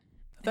ogre.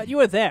 I thought you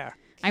were there.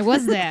 I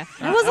was there.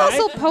 I was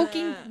also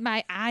poking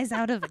my eyes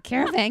out of the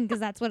caravan because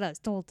that's what I was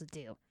told to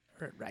do.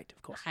 Right,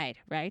 of course.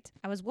 Right.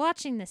 I was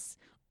watching this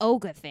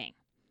ogre thing,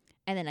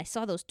 and then I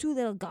saw those two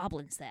little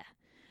goblins there.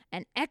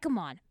 And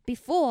Echamon,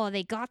 before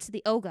they got to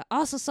the ogre,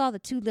 also saw the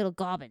two little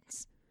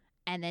goblins,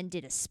 and then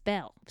did a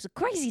spell. It was a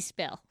crazy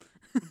spell.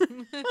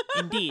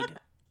 Indeed.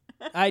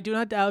 I do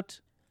not doubt.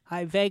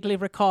 I vaguely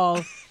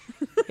recall.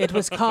 It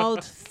was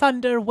called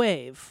Thunder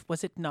Wave,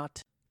 was it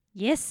not?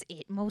 Yes,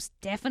 it most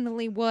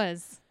definitely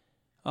was.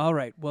 All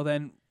right, well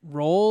then,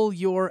 roll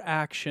your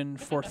action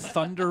for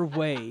Thunder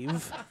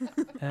Wave,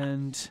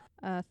 and...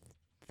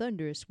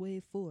 Thunderous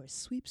wave force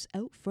sweeps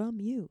out from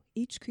you.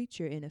 Each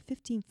creature in a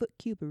 15-foot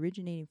cube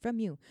originating from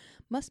you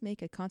must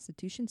make a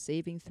Constitution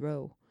saving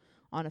throw.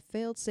 On a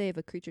failed save,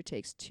 a creature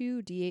takes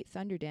 2d8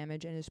 thunder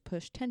damage and is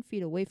pushed 10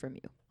 feet away from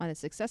you. On a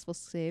successful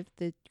save,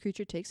 the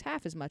creature takes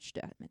half as much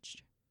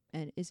damage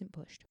and isn't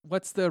pushed.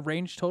 What's the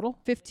range total?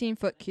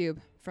 15-foot cube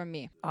from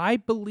me. I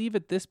believe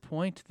at this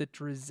point that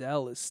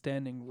Drizel is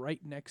standing right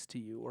next to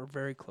you or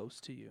very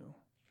close to you.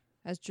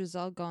 Has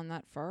Drizel gone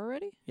that far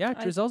already? Yeah,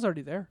 Drizel's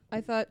already there.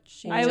 I thought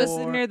she... I was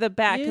near the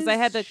back because I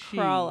had to Is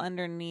crawl she?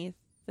 underneath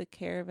the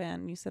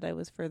caravan. You said I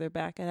was further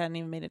back. I hadn't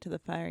even made it to the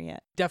fire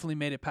yet. Definitely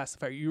made it past the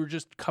fire. You were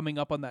just coming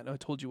up on that, and I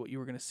told you what you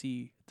were going to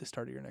see at the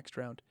start of your next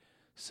round.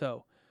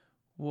 So,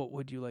 what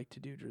would you like to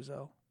do,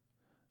 Drizel?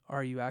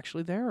 Are you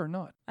actually there or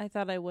not? I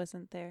thought I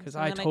wasn't there. 'Cause So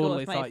I I'm gonna totally go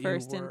with my thought you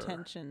first were.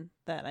 intention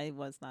that I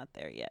was not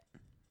there yet.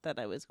 That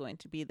I was going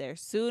to be there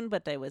soon,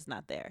 but I was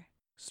not there.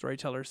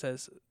 Storyteller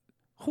says,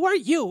 "Who are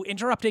you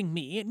interrupting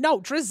me? No,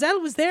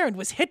 Drizel was there and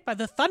was hit by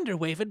the thunder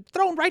wave and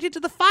thrown right into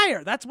the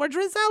fire. That's where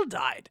Drizel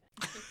died."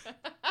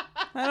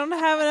 I don't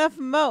have enough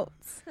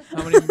moats.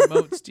 How many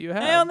moats do you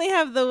have? I only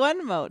have the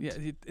one moat. Yeah,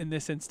 in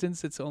this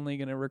instance, it's only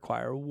going to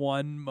require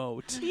one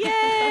moat.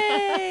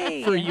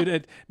 Yay! For you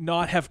to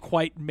not have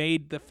quite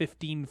made the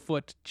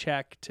 15-foot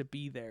check to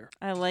be there.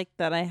 I like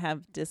that I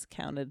have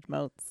discounted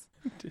moats.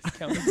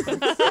 Discounted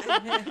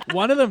moats.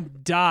 One of them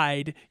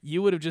died.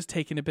 You would have just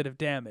taken a bit of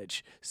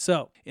damage.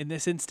 So, in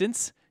this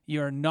instance,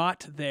 you're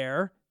not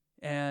there.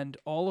 And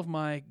all of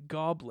my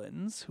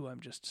goblins, who I'm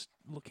just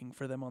looking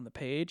for them on the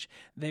page,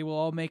 they will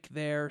all make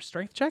their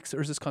strength checks, or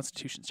is this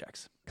constitution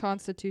checks?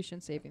 Constitution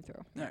saving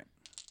throw. All right.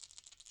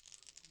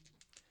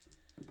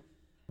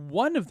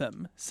 One of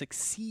them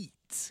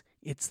succeeds.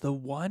 It's the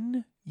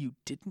one you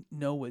didn't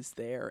know was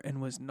there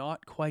and was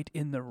not quite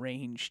in the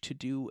range to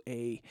do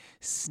a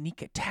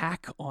sneak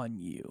attack on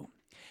you.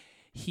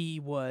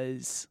 He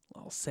was,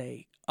 I'll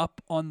say,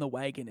 up on the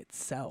wagon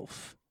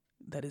itself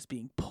that is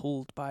being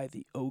pulled by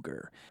the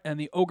ogre. And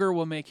the ogre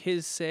will make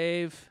his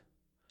save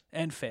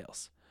and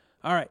fails.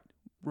 All right.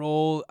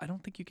 Roll. I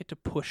don't think you get to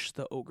push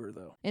the ogre,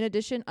 though. In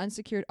addition,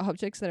 unsecured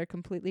objects that are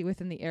completely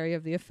within the area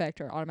of the effect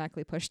are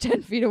automatically pushed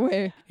 10 feet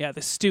away. Yeah,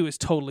 the stew is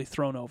totally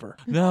thrown over.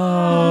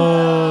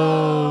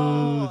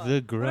 No, the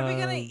grub. What are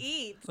we going to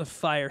eat? The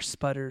fire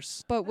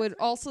sputters. But would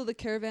also the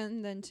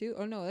caravan then too?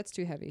 Oh no, that's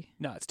too heavy.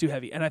 No, it's too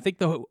heavy. And I think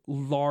the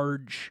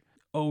large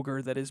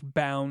ogre that is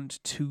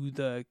bound to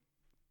the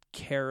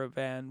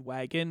caravan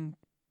wagon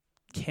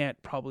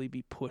can't probably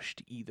be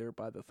pushed either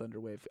by the thunder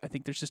wave. I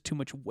think there's just too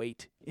much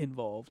weight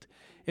involved.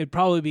 It'd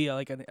probably be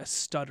like a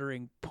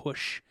stuttering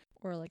push.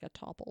 Or like a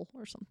topple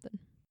or something.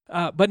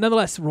 But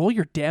nonetheless, roll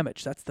your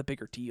damage. That's the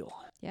bigger deal.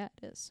 Yeah,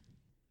 it is.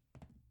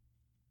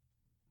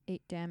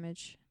 8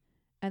 damage.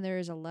 And there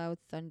is a loud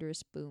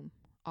thunderous boom,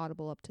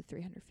 audible up to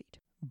 300 feet.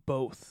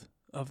 Both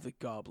of the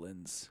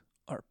goblins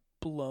are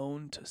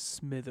blown to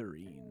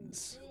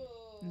smithereens.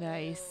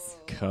 Nice.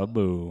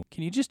 Kaboo.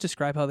 Can you just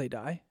describe how they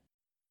die?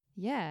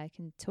 Yeah, I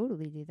can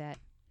totally do that.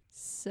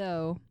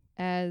 So,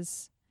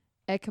 as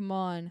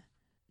Echamon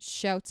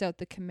shouts out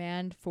the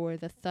command for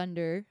the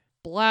thunder,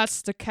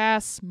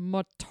 Blasticas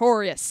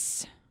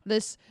Motorius.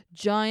 This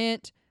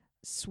giant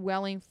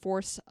swelling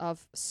force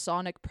of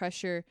sonic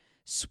pressure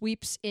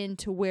sweeps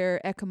into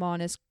where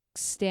Echamon is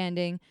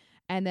standing,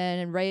 and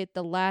then right at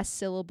the last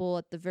syllable,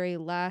 at the very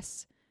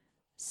last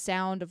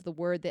sound of the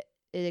word, that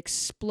it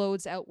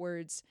explodes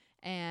outwards,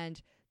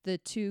 and the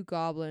two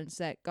goblins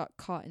that got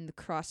caught in the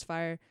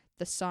crossfire,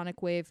 the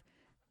sonic wave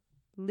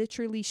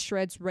literally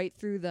shreds right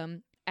through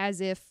them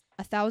as if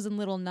 1,000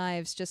 little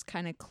knives just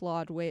kind of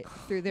clawed way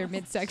through their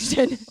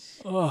midsection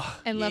Ugh.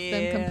 and left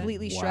them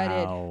completely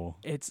shredded. Wow.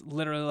 It's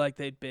literally like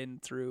they'd been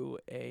through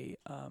a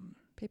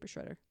Paper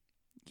shredder.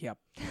 yep.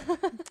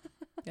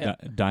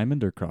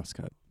 Diamond or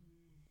crosscut?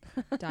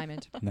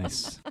 Diamond.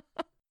 Nice.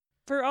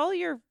 For all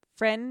your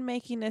friend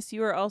makiness,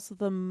 you are also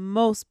the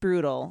most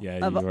brutal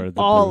Yeah, of you are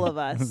the all of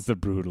us. the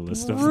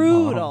brutalest of them all.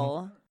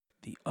 Brutal.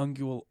 The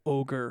Ungul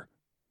ogre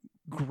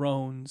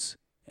groans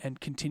and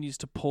continues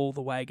to pull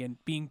the wagon,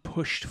 being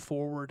pushed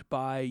forward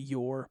by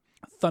your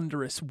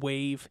thunderous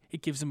wave.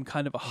 It gives him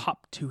kind of a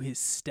hop to his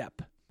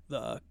step.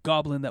 The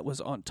goblin that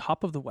was on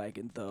top of the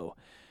wagon, though,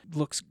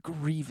 looks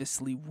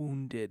grievously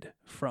wounded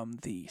from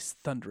the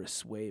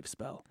thunderous wave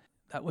spell.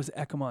 That was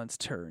Ekamon's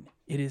turn.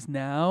 It is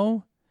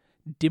now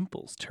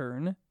Dimple's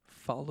turn,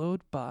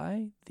 followed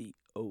by the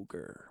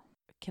ogre.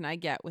 Can I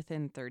get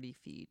within 30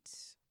 feet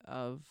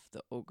of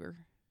the ogre?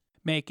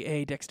 Make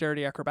a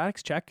dexterity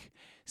acrobatics check.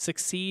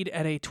 Succeed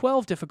at a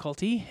 12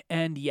 difficulty,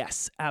 and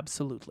yes,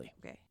 absolutely.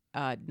 Okay.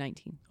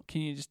 19.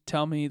 Can you just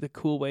tell me the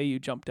cool way you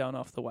jumped down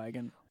off the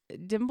wagon?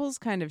 Dimple's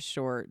kind of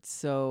short,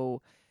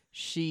 so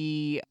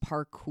she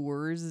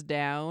parkours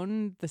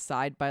down the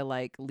side by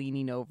like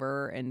leaning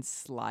over and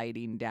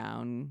sliding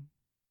down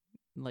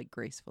like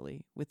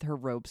gracefully with her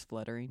robes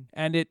fluttering.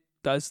 And it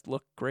does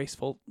look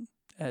graceful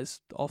as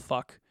all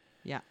fuck.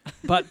 Yeah.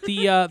 But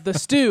the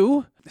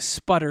stew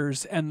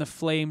sputters and the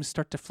flames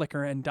start to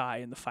flicker and die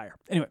in the fire.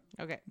 Anyway,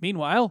 Okay.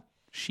 meanwhile,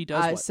 she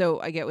does what?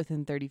 So I get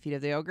within 30 feet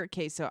of the ogre.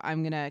 Okay, so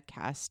I'm going to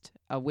cast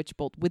a witch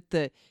bolt with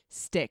the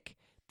stick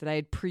that I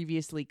had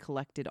previously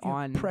collected Your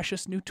on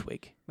precious new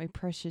twig. my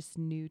precious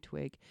new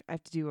twig. I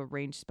have to do a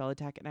ranged spell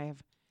attack, and I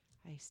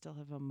still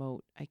have a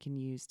moat I can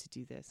use to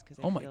do this.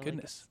 Oh my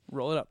goodness.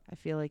 Roll it up. I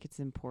feel like it's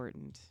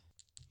important.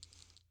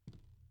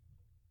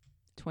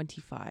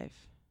 25.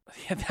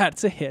 Yeah,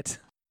 that's a hit.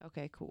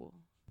 Okay, cool.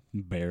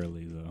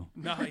 Barely, though.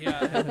 No,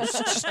 yeah.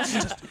 It's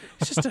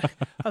just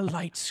a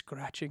light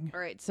scratching. All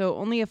right, so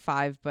only a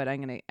 5, but I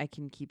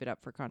can keep it up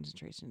for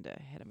concentration to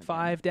hit him again.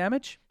 5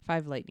 damage?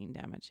 5 lightning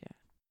damage, yeah.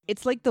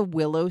 It's like the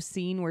Willow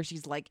scene where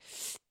she's like,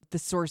 the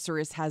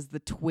sorceress has the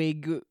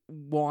twig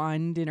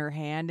wand in her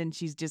hand and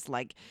she's just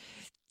like,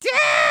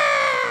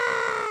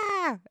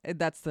 "Ah!" And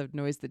that's the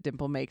noise that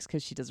Dimple makes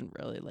because she doesn't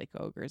really like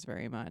ogres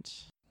very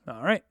much.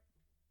 All right.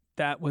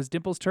 That was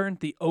Dimple's turn.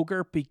 The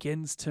ogre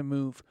begins to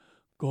move.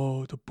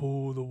 Gotta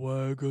pull the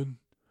wagon.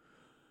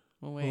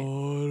 Oh, wait.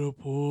 Gotta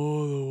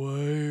pull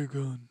the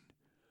wagon.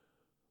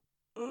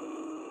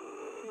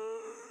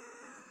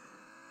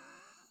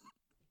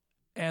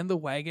 And the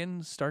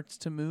wagon starts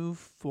to move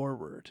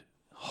forward,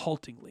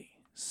 haltingly,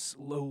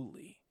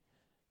 slowly.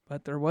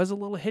 But there was a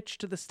little hitch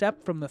to the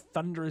step from the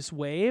thunderous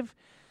wave,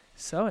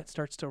 so it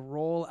starts to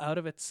roll out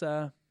of its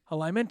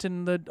alignment,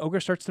 and the ogre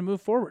starts to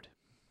move forward.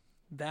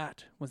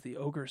 That was the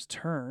ogre's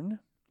turn.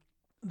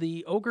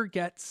 The ogre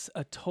gets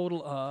a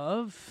total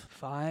of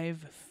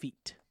 5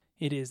 feet.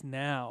 It is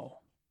now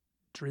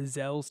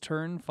Drizel's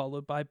turn,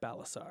 followed by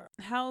Balasar.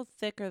 How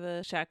thick are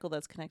the shackle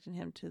that's connecting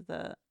him to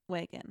the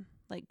wagon?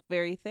 Like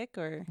very thick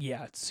or?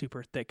 Yeah, it's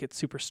super thick. It's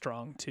super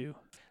strong, too.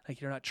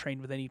 Like, you're not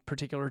trained with any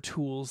particular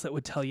tools that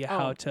would tell you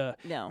how to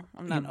No,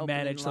 I'm not opening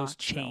manage those locks,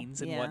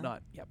 chains no. and Yeah.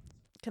 whatnot. Yep.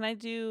 Can I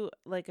do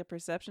like a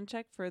perception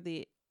check for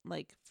the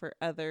for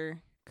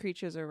other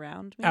creatures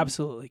around me?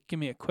 Absolutely. Give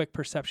me a quick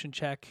perception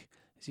check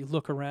as you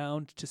look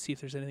around to see if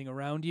there's anything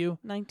around you.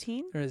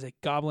 19? There is a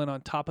goblin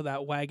on top of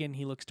that wagon.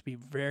 He looks to be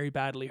very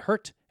badly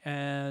hurt,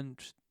 and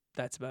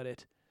that's about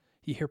it.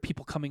 You hear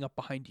people coming up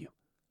behind you,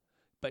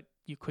 but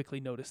you quickly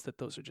notice that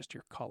those are just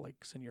your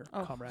colleagues and your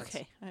comrades.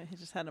 Okay. I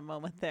just had a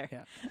moment there.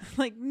 Yeah.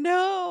 Like,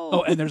 no.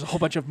 Oh, and there's a whole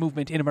bunch of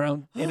movement in and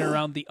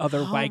around the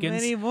other How wagons.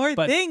 many more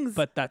but, things?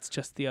 But that's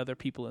just the other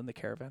people in the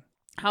caravan.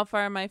 How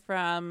far am I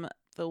from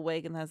the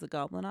wagon that has a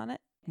goblin on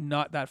it?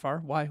 Not that far.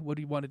 Why? What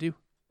do you want to do?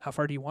 How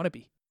far do you want to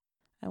be?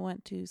 I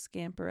want to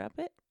scamper up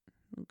it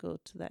and go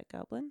to that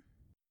goblin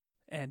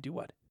And do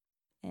what?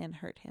 and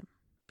hurt him.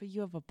 But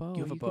you have a bow.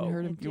 You have a can bow.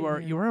 hurt him You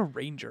too. are a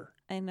ranger.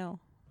 I know,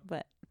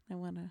 but I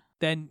want to.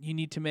 Then you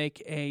need to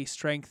make a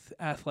strength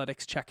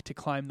athletics check to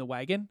climb the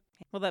wagon.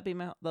 Will that be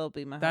my? That'll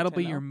be my. whole That'll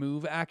turn, be your though.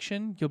 move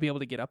action. You'll be able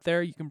to get up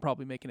there. You can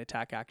probably make an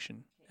attack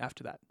action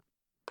after that.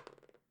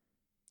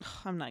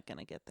 I'm not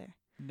gonna get there.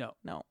 No.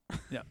 No.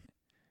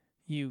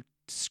 You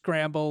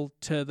scramble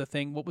to the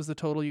thing. What was the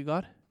total you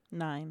got?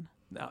 9.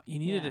 No, you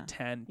needed a Yeah.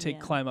 10 to Yeah.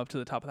 climb up to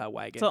the top of that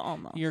wagon. So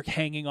almost. You're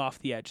hanging off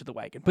the edge of the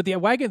wagon. But the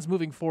wagon's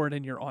moving forward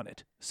and you're on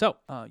it. So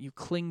you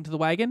cling to the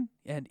wagon,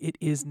 and it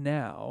is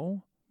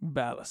now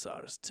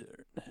Balasar's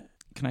turn.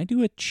 Can I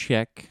do a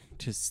check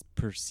to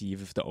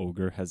perceive if the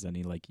ogre has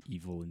any like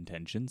evil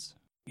intentions?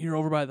 You're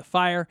over by the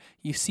fire.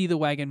 You see the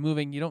wagon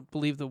moving. You don't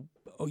believe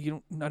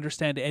you don't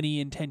understand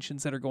any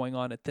intentions that are going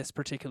on at this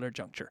particular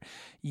juncture.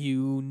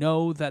 You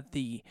know that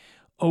the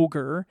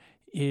ogre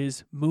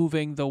is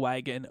moving the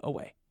wagon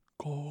away.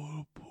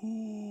 Gotta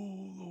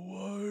pull the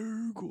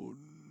wagon.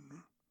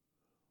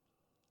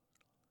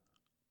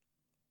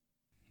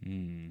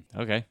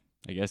 Okay.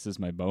 I guess as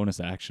my bonus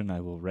action,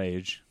 I will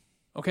rage,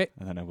 Okay.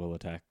 and then I will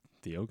attack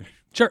The ogre.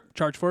 Sure.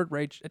 Charge forward,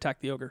 rage, attack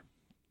the ogre.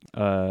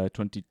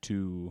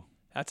 22.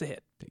 That's a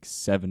hit. Takes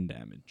 7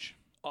 damage.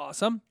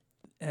 Awesome.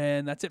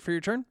 And that's it for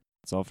your turn?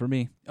 That's all for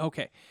me.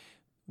 Okay.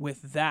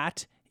 With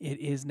that, it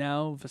is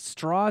now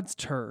Vestrad's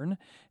turn,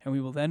 and we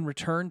will then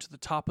return to the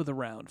top of the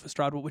round.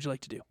 Vestrad, what would you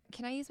like to do?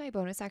 Can I use my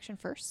bonus action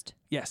first?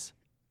 Yes,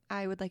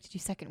 I would like to do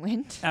second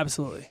wind.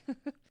 absolutely.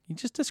 You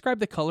just describe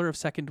the color of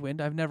second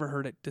wind. I've never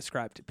heard it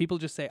described. People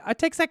just say, I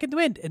take second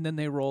wind, and then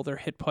they roll their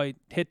hit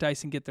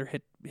dice and get their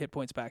hit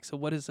points back. So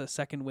what does a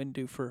second wind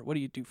do for, what do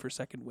you do for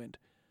second wind?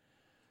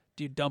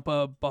 Do you dump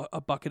a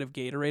bucket of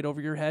Gatorade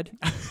over your head?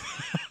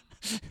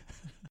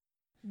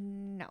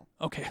 No.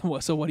 Okay, well,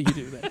 so what do you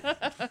do then?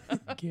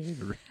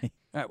 Gatorade.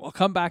 All right, well,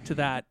 come back to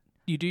that.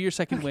 You do your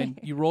second wind.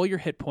 Okay. You roll your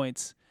hit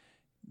points.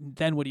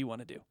 Then what do you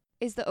want to do?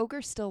 Is the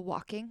ogre still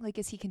walking? Like,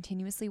 is he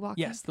continuously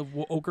walking? Yes, the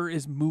ogre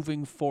is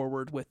moving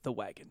forward with the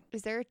wagon.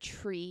 Is there a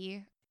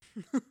tree?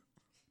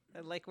 I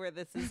like where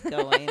this is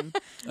going.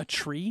 A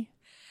tree?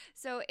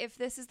 So if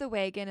this is the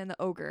wagon and the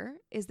ogre,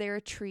 is there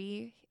a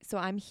tree? So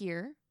I'm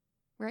here,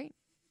 right?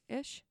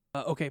 Ish.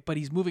 Okay, but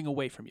he's moving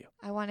away from you.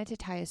 I wanted to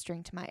tie a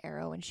string to my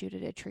arrow and shoot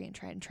at a tree and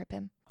try and trip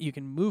him. You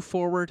can move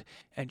forward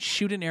and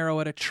shoot an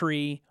arrow at a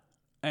tree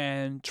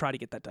and try to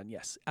get that done.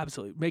 Yes,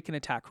 absolutely. Make an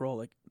attack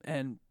roll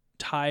and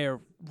tie a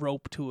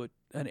rope to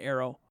an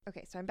arrow.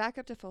 Okay, so I'm back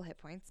up to full hit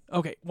points.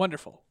 Okay,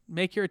 wonderful.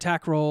 Make your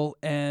attack roll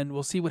and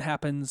we'll see what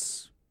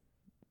happens.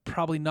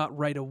 Probably not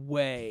right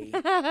away.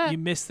 You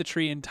miss the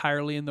tree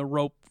entirely and the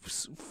rope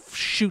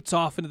shoots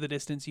off into the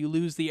distance. You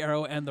lose the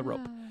arrow and the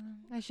rope.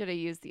 I should have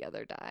used the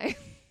other die.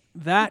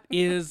 That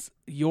is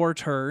your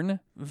turn,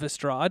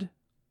 Vestrad.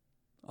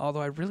 Although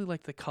I really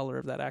like the color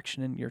of that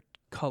action and your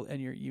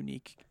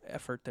unique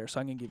effort there, so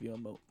I'm gonna give you a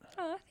moat.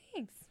 Oh,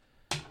 thanks.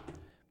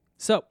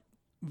 So,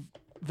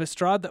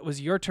 Vestrad, that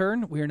was your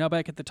turn. We are now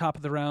back at the top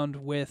of the round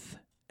with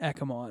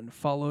Ekamon,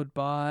 followed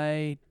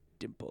by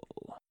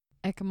Dimple.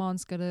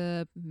 Ekamon's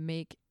gonna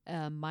make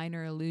a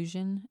minor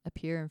illusion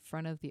appear in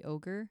front of the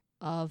ogre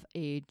of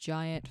a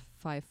giant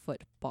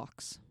 5-foot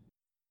box,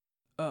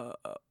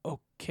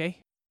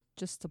 Okay.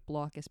 just to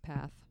block his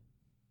path.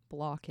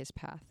 But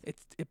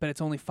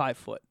It's only 5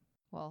 foot.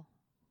 well,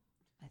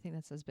 I think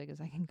that's as big as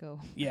I can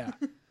go. Yeah.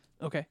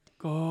 Okay.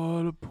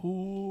 Gotta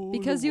pull.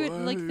 Because you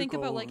the would think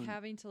about wagon.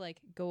 having to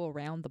go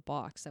around the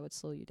box. That would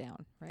slow you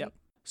down, right? Yep.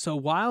 So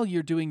while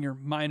you're doing your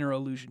minor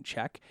illusion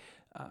check,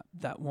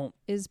 that won't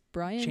Is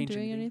Brian change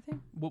doing anything.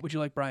 anything? What would you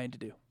like Brian to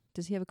do?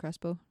 Does he have a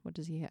crossbow? What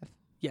does he have?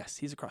 Yes,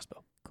 he's a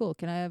crossbow. Cool.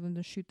 Can I have him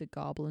to shoot the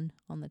goblin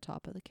on the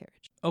top of the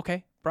carriage?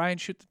 Okay. Brian,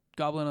 shoot the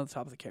goblin on the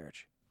top of the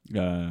carriage.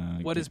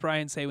 What does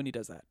Brian say when he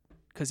does that?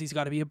 Because he's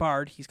got to be a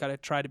bard. He's got to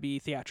try to be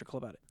theatrical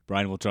about it.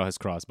 Brian will draw his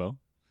crossbow,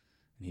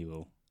 and he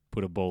will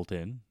put a bolt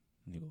in,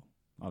 and he will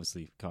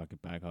obviously cock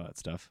it back, all that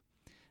stuff.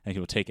 And he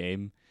will take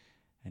aim,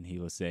 and he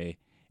will say,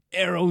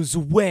 "Arrows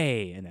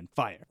away," and then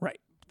fire.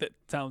 Right. That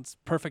sounds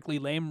perfectly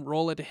lame.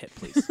 Roll it to hit,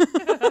 please.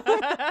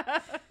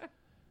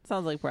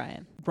 Sounds like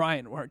Brian.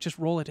 Brian, just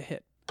roll it to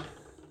hit.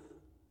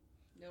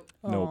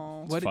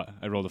 Nope. What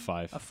I rolled a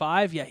 5. A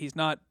 5? Yeah, he's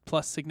not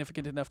plus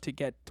significant enough to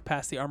get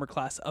past the armor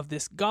class of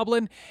this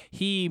goblin.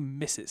 He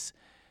misses.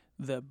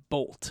 The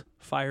bolt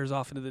fires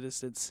off into the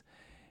distance.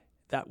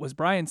 That was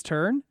Brian's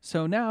turn.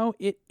 So now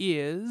it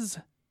is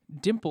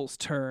Dimple's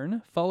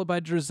turn, followed by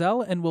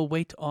Drizel, and we'll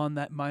wait on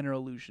that minor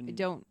illusion. I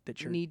don't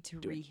that you're need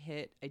to doing.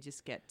 re-hit. I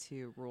just get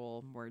to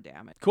roll more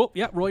damage. Cool.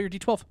 Yeah, roll your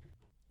d12.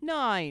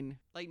 9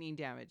 lightning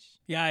damage.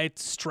 Yeah, it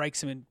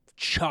strikes him and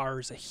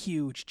chars a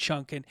huge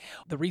chunk. And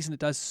the reason it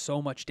does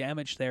so much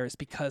damage there is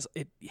because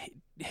it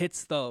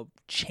hits the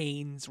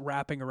chains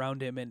wrapping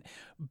around him and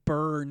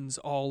burns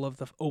all of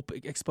the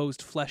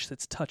exposed flesh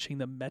that's touching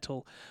the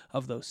metal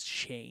of those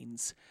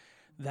chains.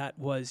 That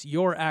was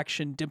your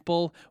action,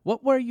 Dimple.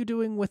 What were you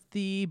doing with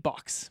the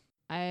box?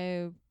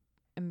 I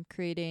am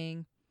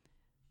creating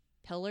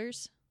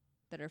pillars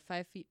that are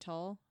 5 feet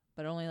tall,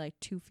 but only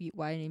 2 feet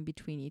wide in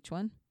between each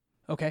one.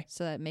 Okay.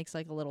 So that makes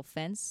a little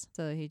fence.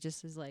 So he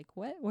just is like,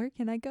 what? Where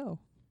can I go?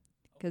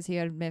 Because he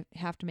would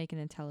have to make an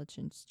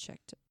intelligence check.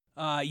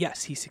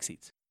 Yes, he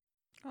succeeds.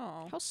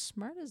 Oh. How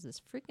smart is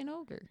this freaking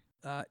ogre?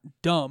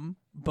 Dumb,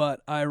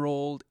 but I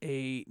rolled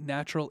a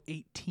natural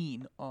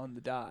 18 on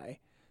the die.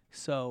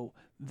 So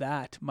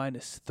that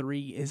minus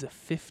 3 is a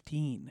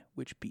 15,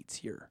 which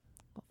beats your.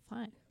 Well,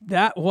 fine.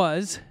 That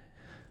was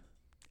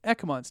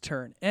Ekamon's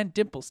turn and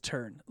Dimple's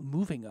turn,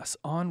 moving us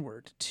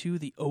onward to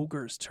the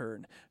ogre's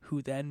turn,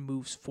 who then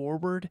moves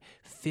forward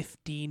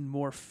 15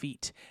 more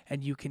feet.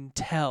 And you can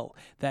tell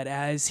that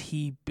as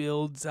he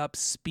builds up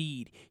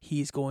speed,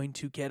 he's going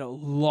to get a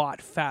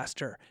lot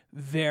faster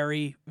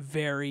very,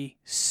 very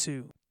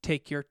soon.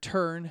 Take your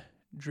turn,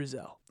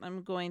 Drizel.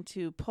 I'm going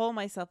to pull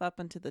myself up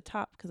into the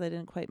top because I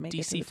didn't quite make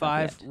it to the DC top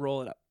 5, yet.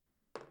 roll it up.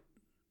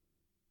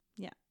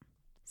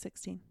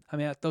 16. I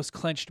mean, those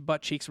clenched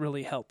butt cheeks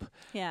really help.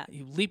 Yeah.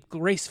 You leap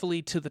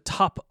gracefully to the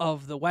top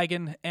of the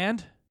wagon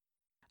and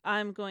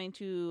I'm going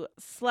to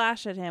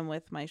slash at him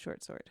with my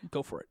short sword.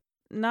 go for it.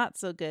 Not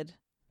so good.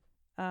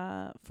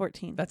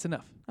 14. That's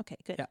enough. Okay,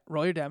 good. Yeah,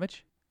 roll your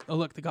damage. Oh,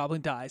 look, the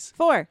goblin dies.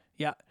 4.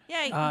 Yeah.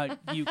 Yay.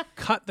 You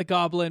cut the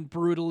goblin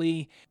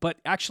brutally, but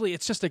actually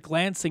it's just a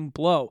glancing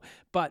blow.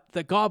 But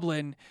the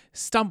goblin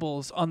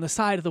stumbles on the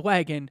side of the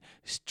wagon,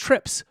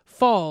 trips,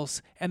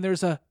 falls, and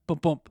there's a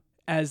bump bump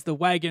as the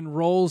wagon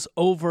rolls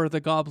over the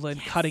goblin,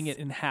 cutting it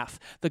in half.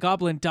 The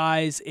goblin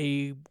dies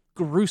a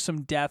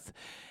gruesome death,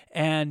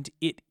 and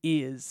it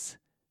is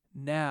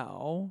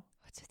now...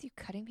 What's with you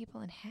cutting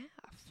people in half?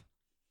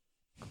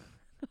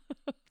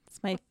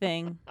 It's my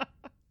thing.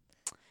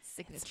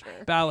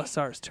 Signature.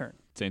 Balasar's turn.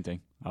 Same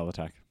thing. I'll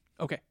attack.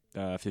 Okay,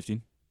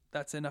 15.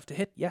 that's enough to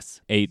hit.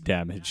 Yes. 8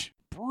 damage.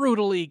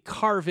 Brutally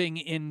carving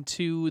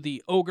into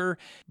the ogre,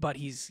 but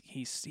he's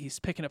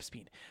picking up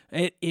speed.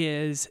 It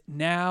is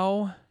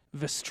now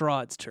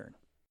Vestrad's turn.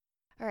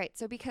 All right,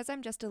 so because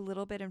I'm just a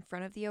little bit in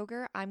front of the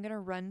ogre, I'm going to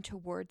run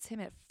towards him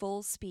at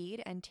full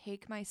speed and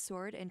take my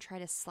sword and try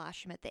to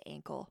slash him at the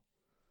ankle.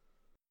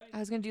 I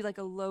was going to do like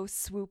a low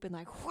swoop and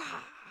like, wah,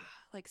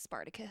 like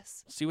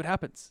Spartacus. See what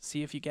happens.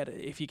 See if you get it.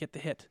 If you get the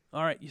hit.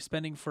 All right, you're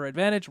spending for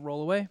advantage.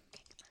 Roll away.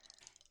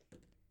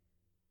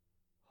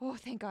 Oh,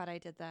 thank God I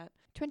did that.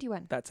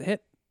 21. That's a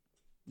hit.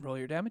 Roll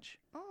your damage.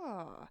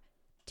 Oh,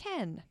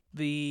 10.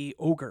 The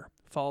ogre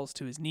falls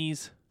to his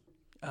knees.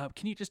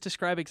 Can you just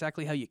describe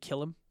exactly how you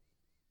kill him?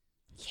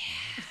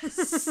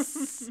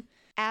 Yes.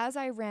 As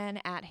I ran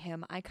at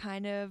him, I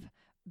kind of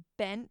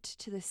bent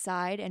to the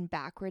side and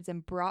backwards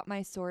and brought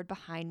my sword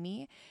behind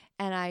me,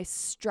 and I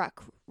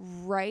struck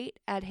right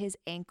at his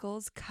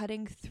ankles,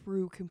 cutting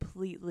through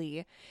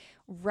completely,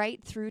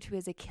 right through to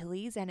his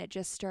Achilles, and it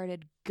just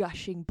started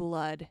gushing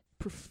blood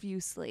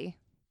profusely.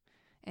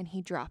 And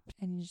he dropped,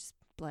 and he just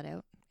bled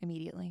out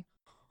immediately.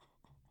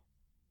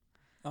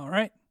 All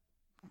right.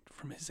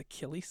 From his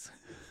Achilles.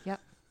 Yep.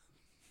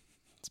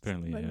 It's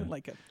apparently Not even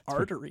like an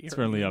artery. It's or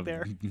apparently anything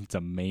there. it's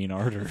a main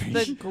artery.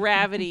 The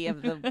gravity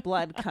of the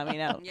blood coming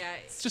out. Yeah.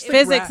 It's just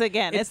Physics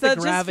again. It's It's the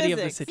just gravity of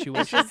the physics.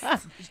 situation.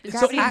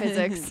 Gravity I-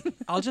 physics.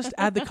 I'll just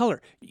add the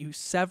color. You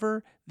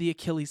sever the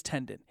Achilles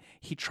tendon.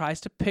 He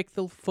tries to pick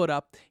the foot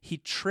up. He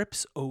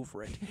trips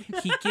over it.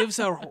 He gives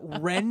a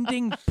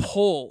rending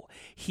pull.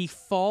 He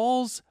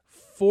falls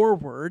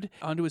forward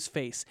onto his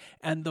face,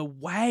 and the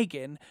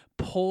wagon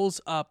pulls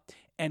up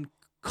and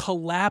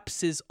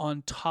collapses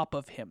on top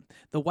of him.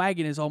 The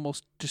wagon is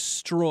almost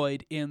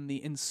destroyed in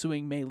the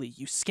ensuing melee.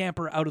 You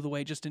scamper out of the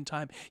way just in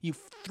time. You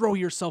throw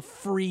yourself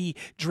free,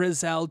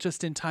 Drizel,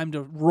 just in time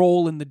to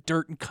roll in the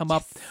dirt and come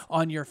up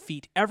on your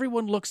feet.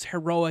 Everyone looks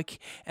heroic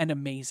and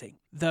amazing.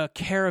 The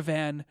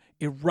caravan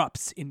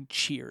erupts in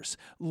cheers.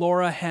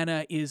 Laura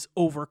Hanna is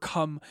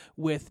overcome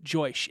with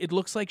joy. It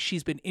looks like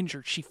she's been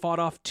injured. She fought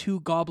off 2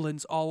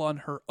 goblins all on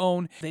her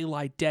own. They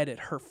lie dead at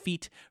her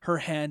feet, her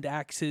hand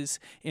axes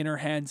in her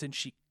hands, and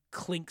she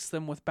clinks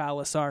them with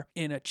Balasar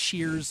in a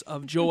cheers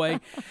of joy.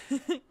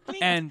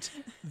 And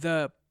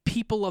the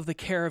people of the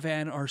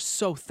caravan are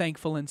so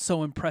thankful and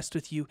so impressed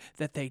with you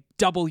that they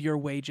double your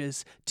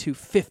wages to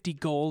 50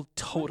 gold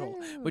total,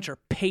 which are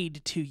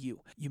paid to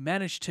you. You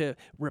manage to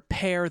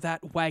repair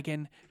that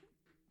wagon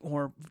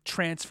or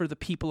transfer the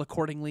people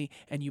accordingly,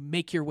 and you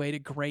make your way to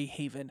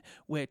Greyhaven,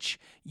 which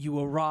you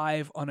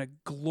arrive on a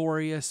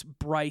glorious,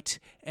 bright,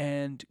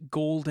 and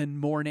golden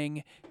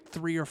morning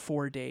 3 or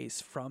 4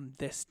 days from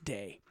this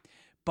day.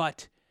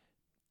 But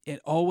it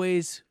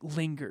always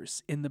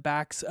lingers in the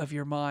backs of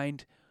your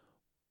mind.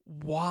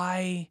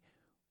 Why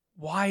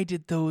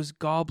did those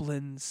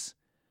goblins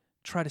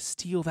try to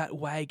steal that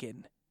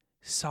wagon,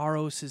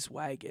 Saros'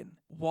 wagon?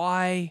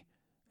 Why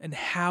and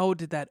how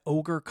did that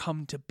ogre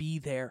come to be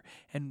there?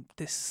 And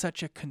this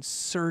such a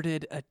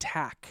concerted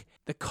attack.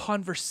 The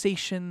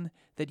conversation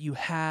that you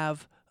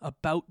have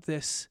about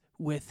this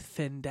with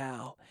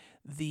Findel,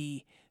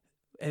 the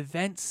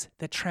events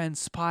that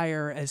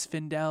transpire as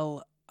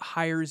Findel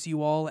hires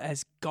you all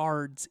as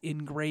guards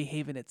in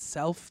Greyhaven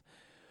itself,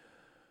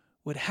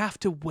 would have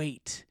to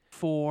wait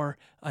for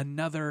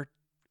another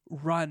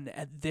run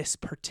at this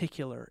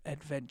particular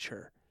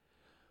adventure.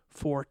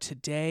 For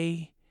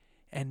today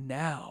and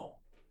now,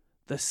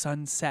 the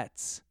sun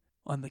sets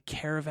on the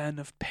Caravan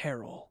of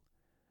Peril,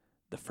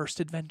 the first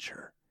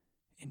adventure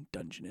in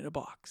Dungeon in a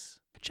Box.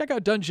 Check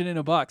out Dungeon in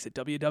a Box at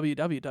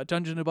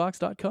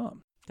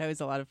www.dungeonabox.com. That was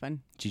a lot of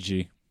fun.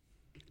 GG.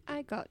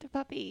 I got a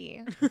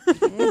puppy.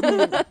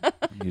 What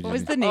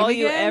was the name All again?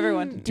 you ever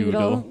want.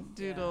 Doodle.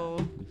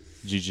 Doodle.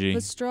 GG.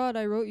 Lestrade,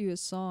 I wrote you a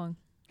song.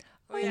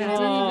 Oh, It yeah. didn't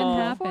even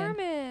happen. Perform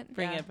it.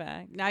 Bring Yeah. it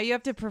back. Now you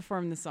have to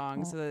perform the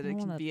song so that I it can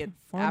wanna be it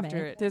perform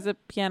after it. it. There's a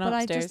piano But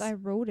upstairs. I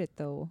wrote it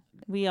though.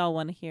 We all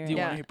want to hear Do you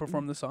it. want me to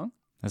perform the song?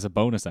 As a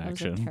bonus That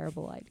was a action.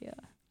 terrible idea.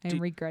 I'm Do-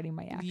 regretting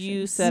my actions.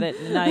 You said it,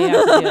 and now you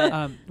have to do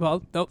it.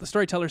 Well, no, the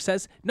storyteller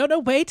says, no,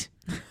 wait.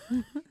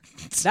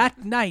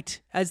 That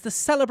night, as the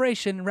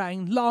celebration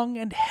rang long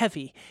and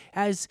heavy,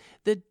 as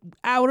the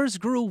hours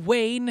grew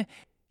wane,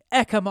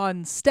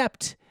 Echamon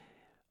stepped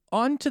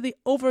onto the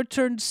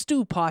overturned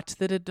stew pot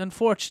that had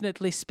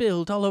unfortunately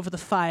spilled all over the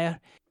fire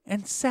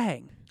and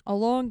sang.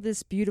 Along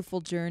this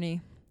beautiful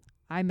journey,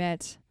 I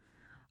met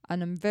a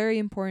very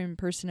important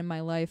person in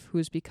my life who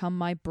has become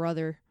my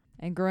brother.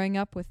 And growing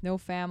up with no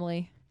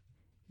family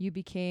You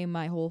became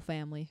my whole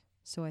family,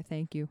 so I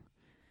thank you.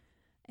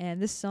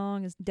 And this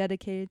song is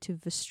dedicated to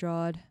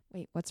Vestrad.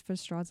 Wait, what's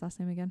Vestrad's last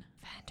name again?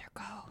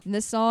 Vandergo. And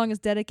this song is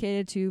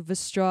dedicated to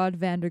Vestrad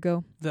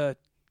Vandergo. The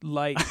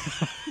light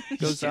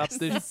goes up,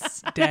 the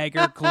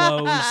dagger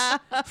glows,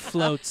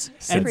 floats,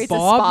 and Creates a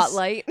bobs,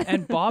 spotlight.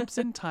 and bobs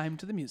in time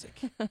to the music.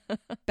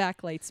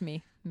 Backlights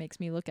me, makes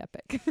me look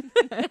epic.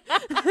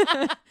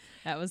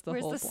 That was the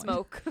Where's whole the point.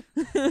 smoke?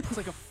 It's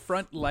like a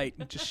front light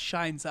and just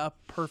shines up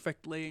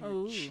perfectly in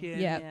your chin.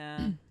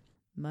 Yeah.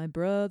 My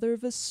brother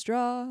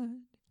Vestrad,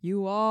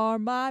 you are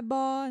my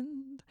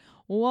bond,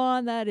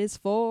 one that is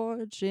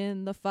forged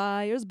in the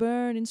fires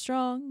burning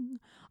strong.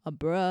 A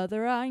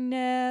brother I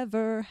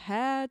never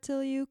had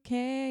till you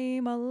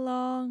came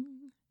along.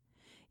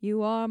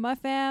 You are my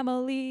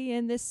family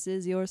and this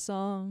is your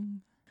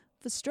song.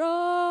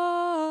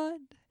 Vestrad.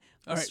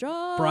 All right,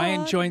 Vestrad.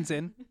 Brian joins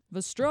in.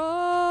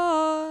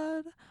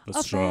 Vestrad.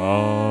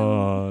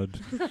 Lestrade,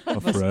 a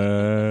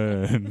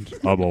friend,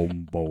 a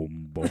boom,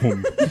 boom,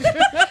 boom.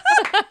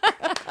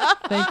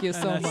 Thank you And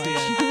so that's much. the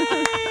end.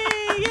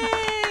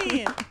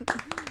 Yay!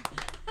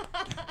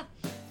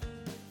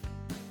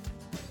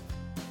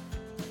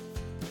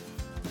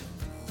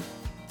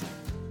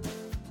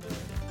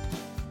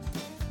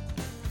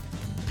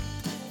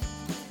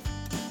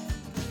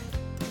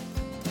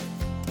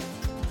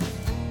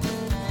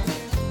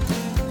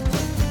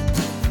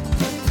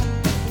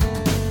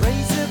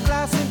 Raise a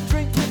glass and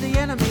drink with the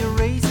enemy.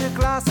 Raise a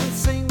glass and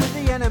sing with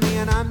the enemy.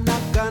 And I'm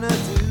not gonna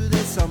do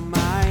this on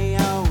my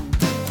own.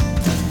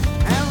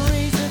 And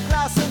raise a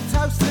glass and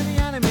toast to the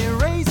enemy.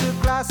 Raise a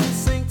glass and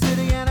sing to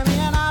the enemy.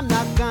 And I'm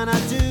not gonna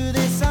do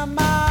this on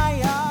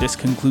my own. This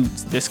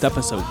concludes this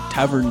episode.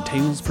 Tavern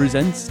Tales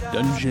presents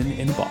Dungeon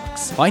in a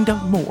Box. Find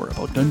out more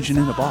about Dungeon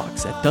in a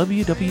Box at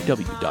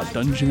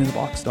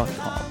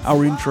www.dungeoninabox.com.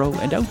 Our intro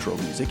and outro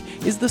music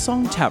is the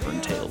song Tavern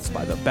Tales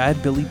by the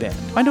Bad Billy Band.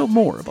 Find out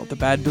more about the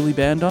Bad Billy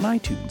Band on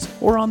iTunes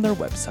or on their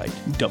website,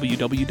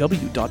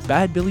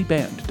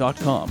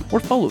 www.badbillyband.com, or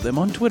follow them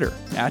on Twitter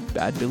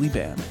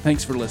 @BadBillyBand.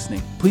 Thanks for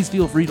listening. Please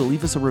feel free to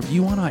leave us a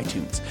review on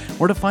iTunes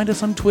or to find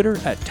us on Twitter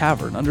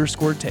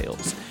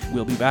 @Tavern_Tales.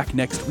 We'll be back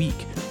next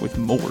week with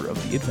more of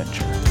the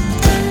adventure.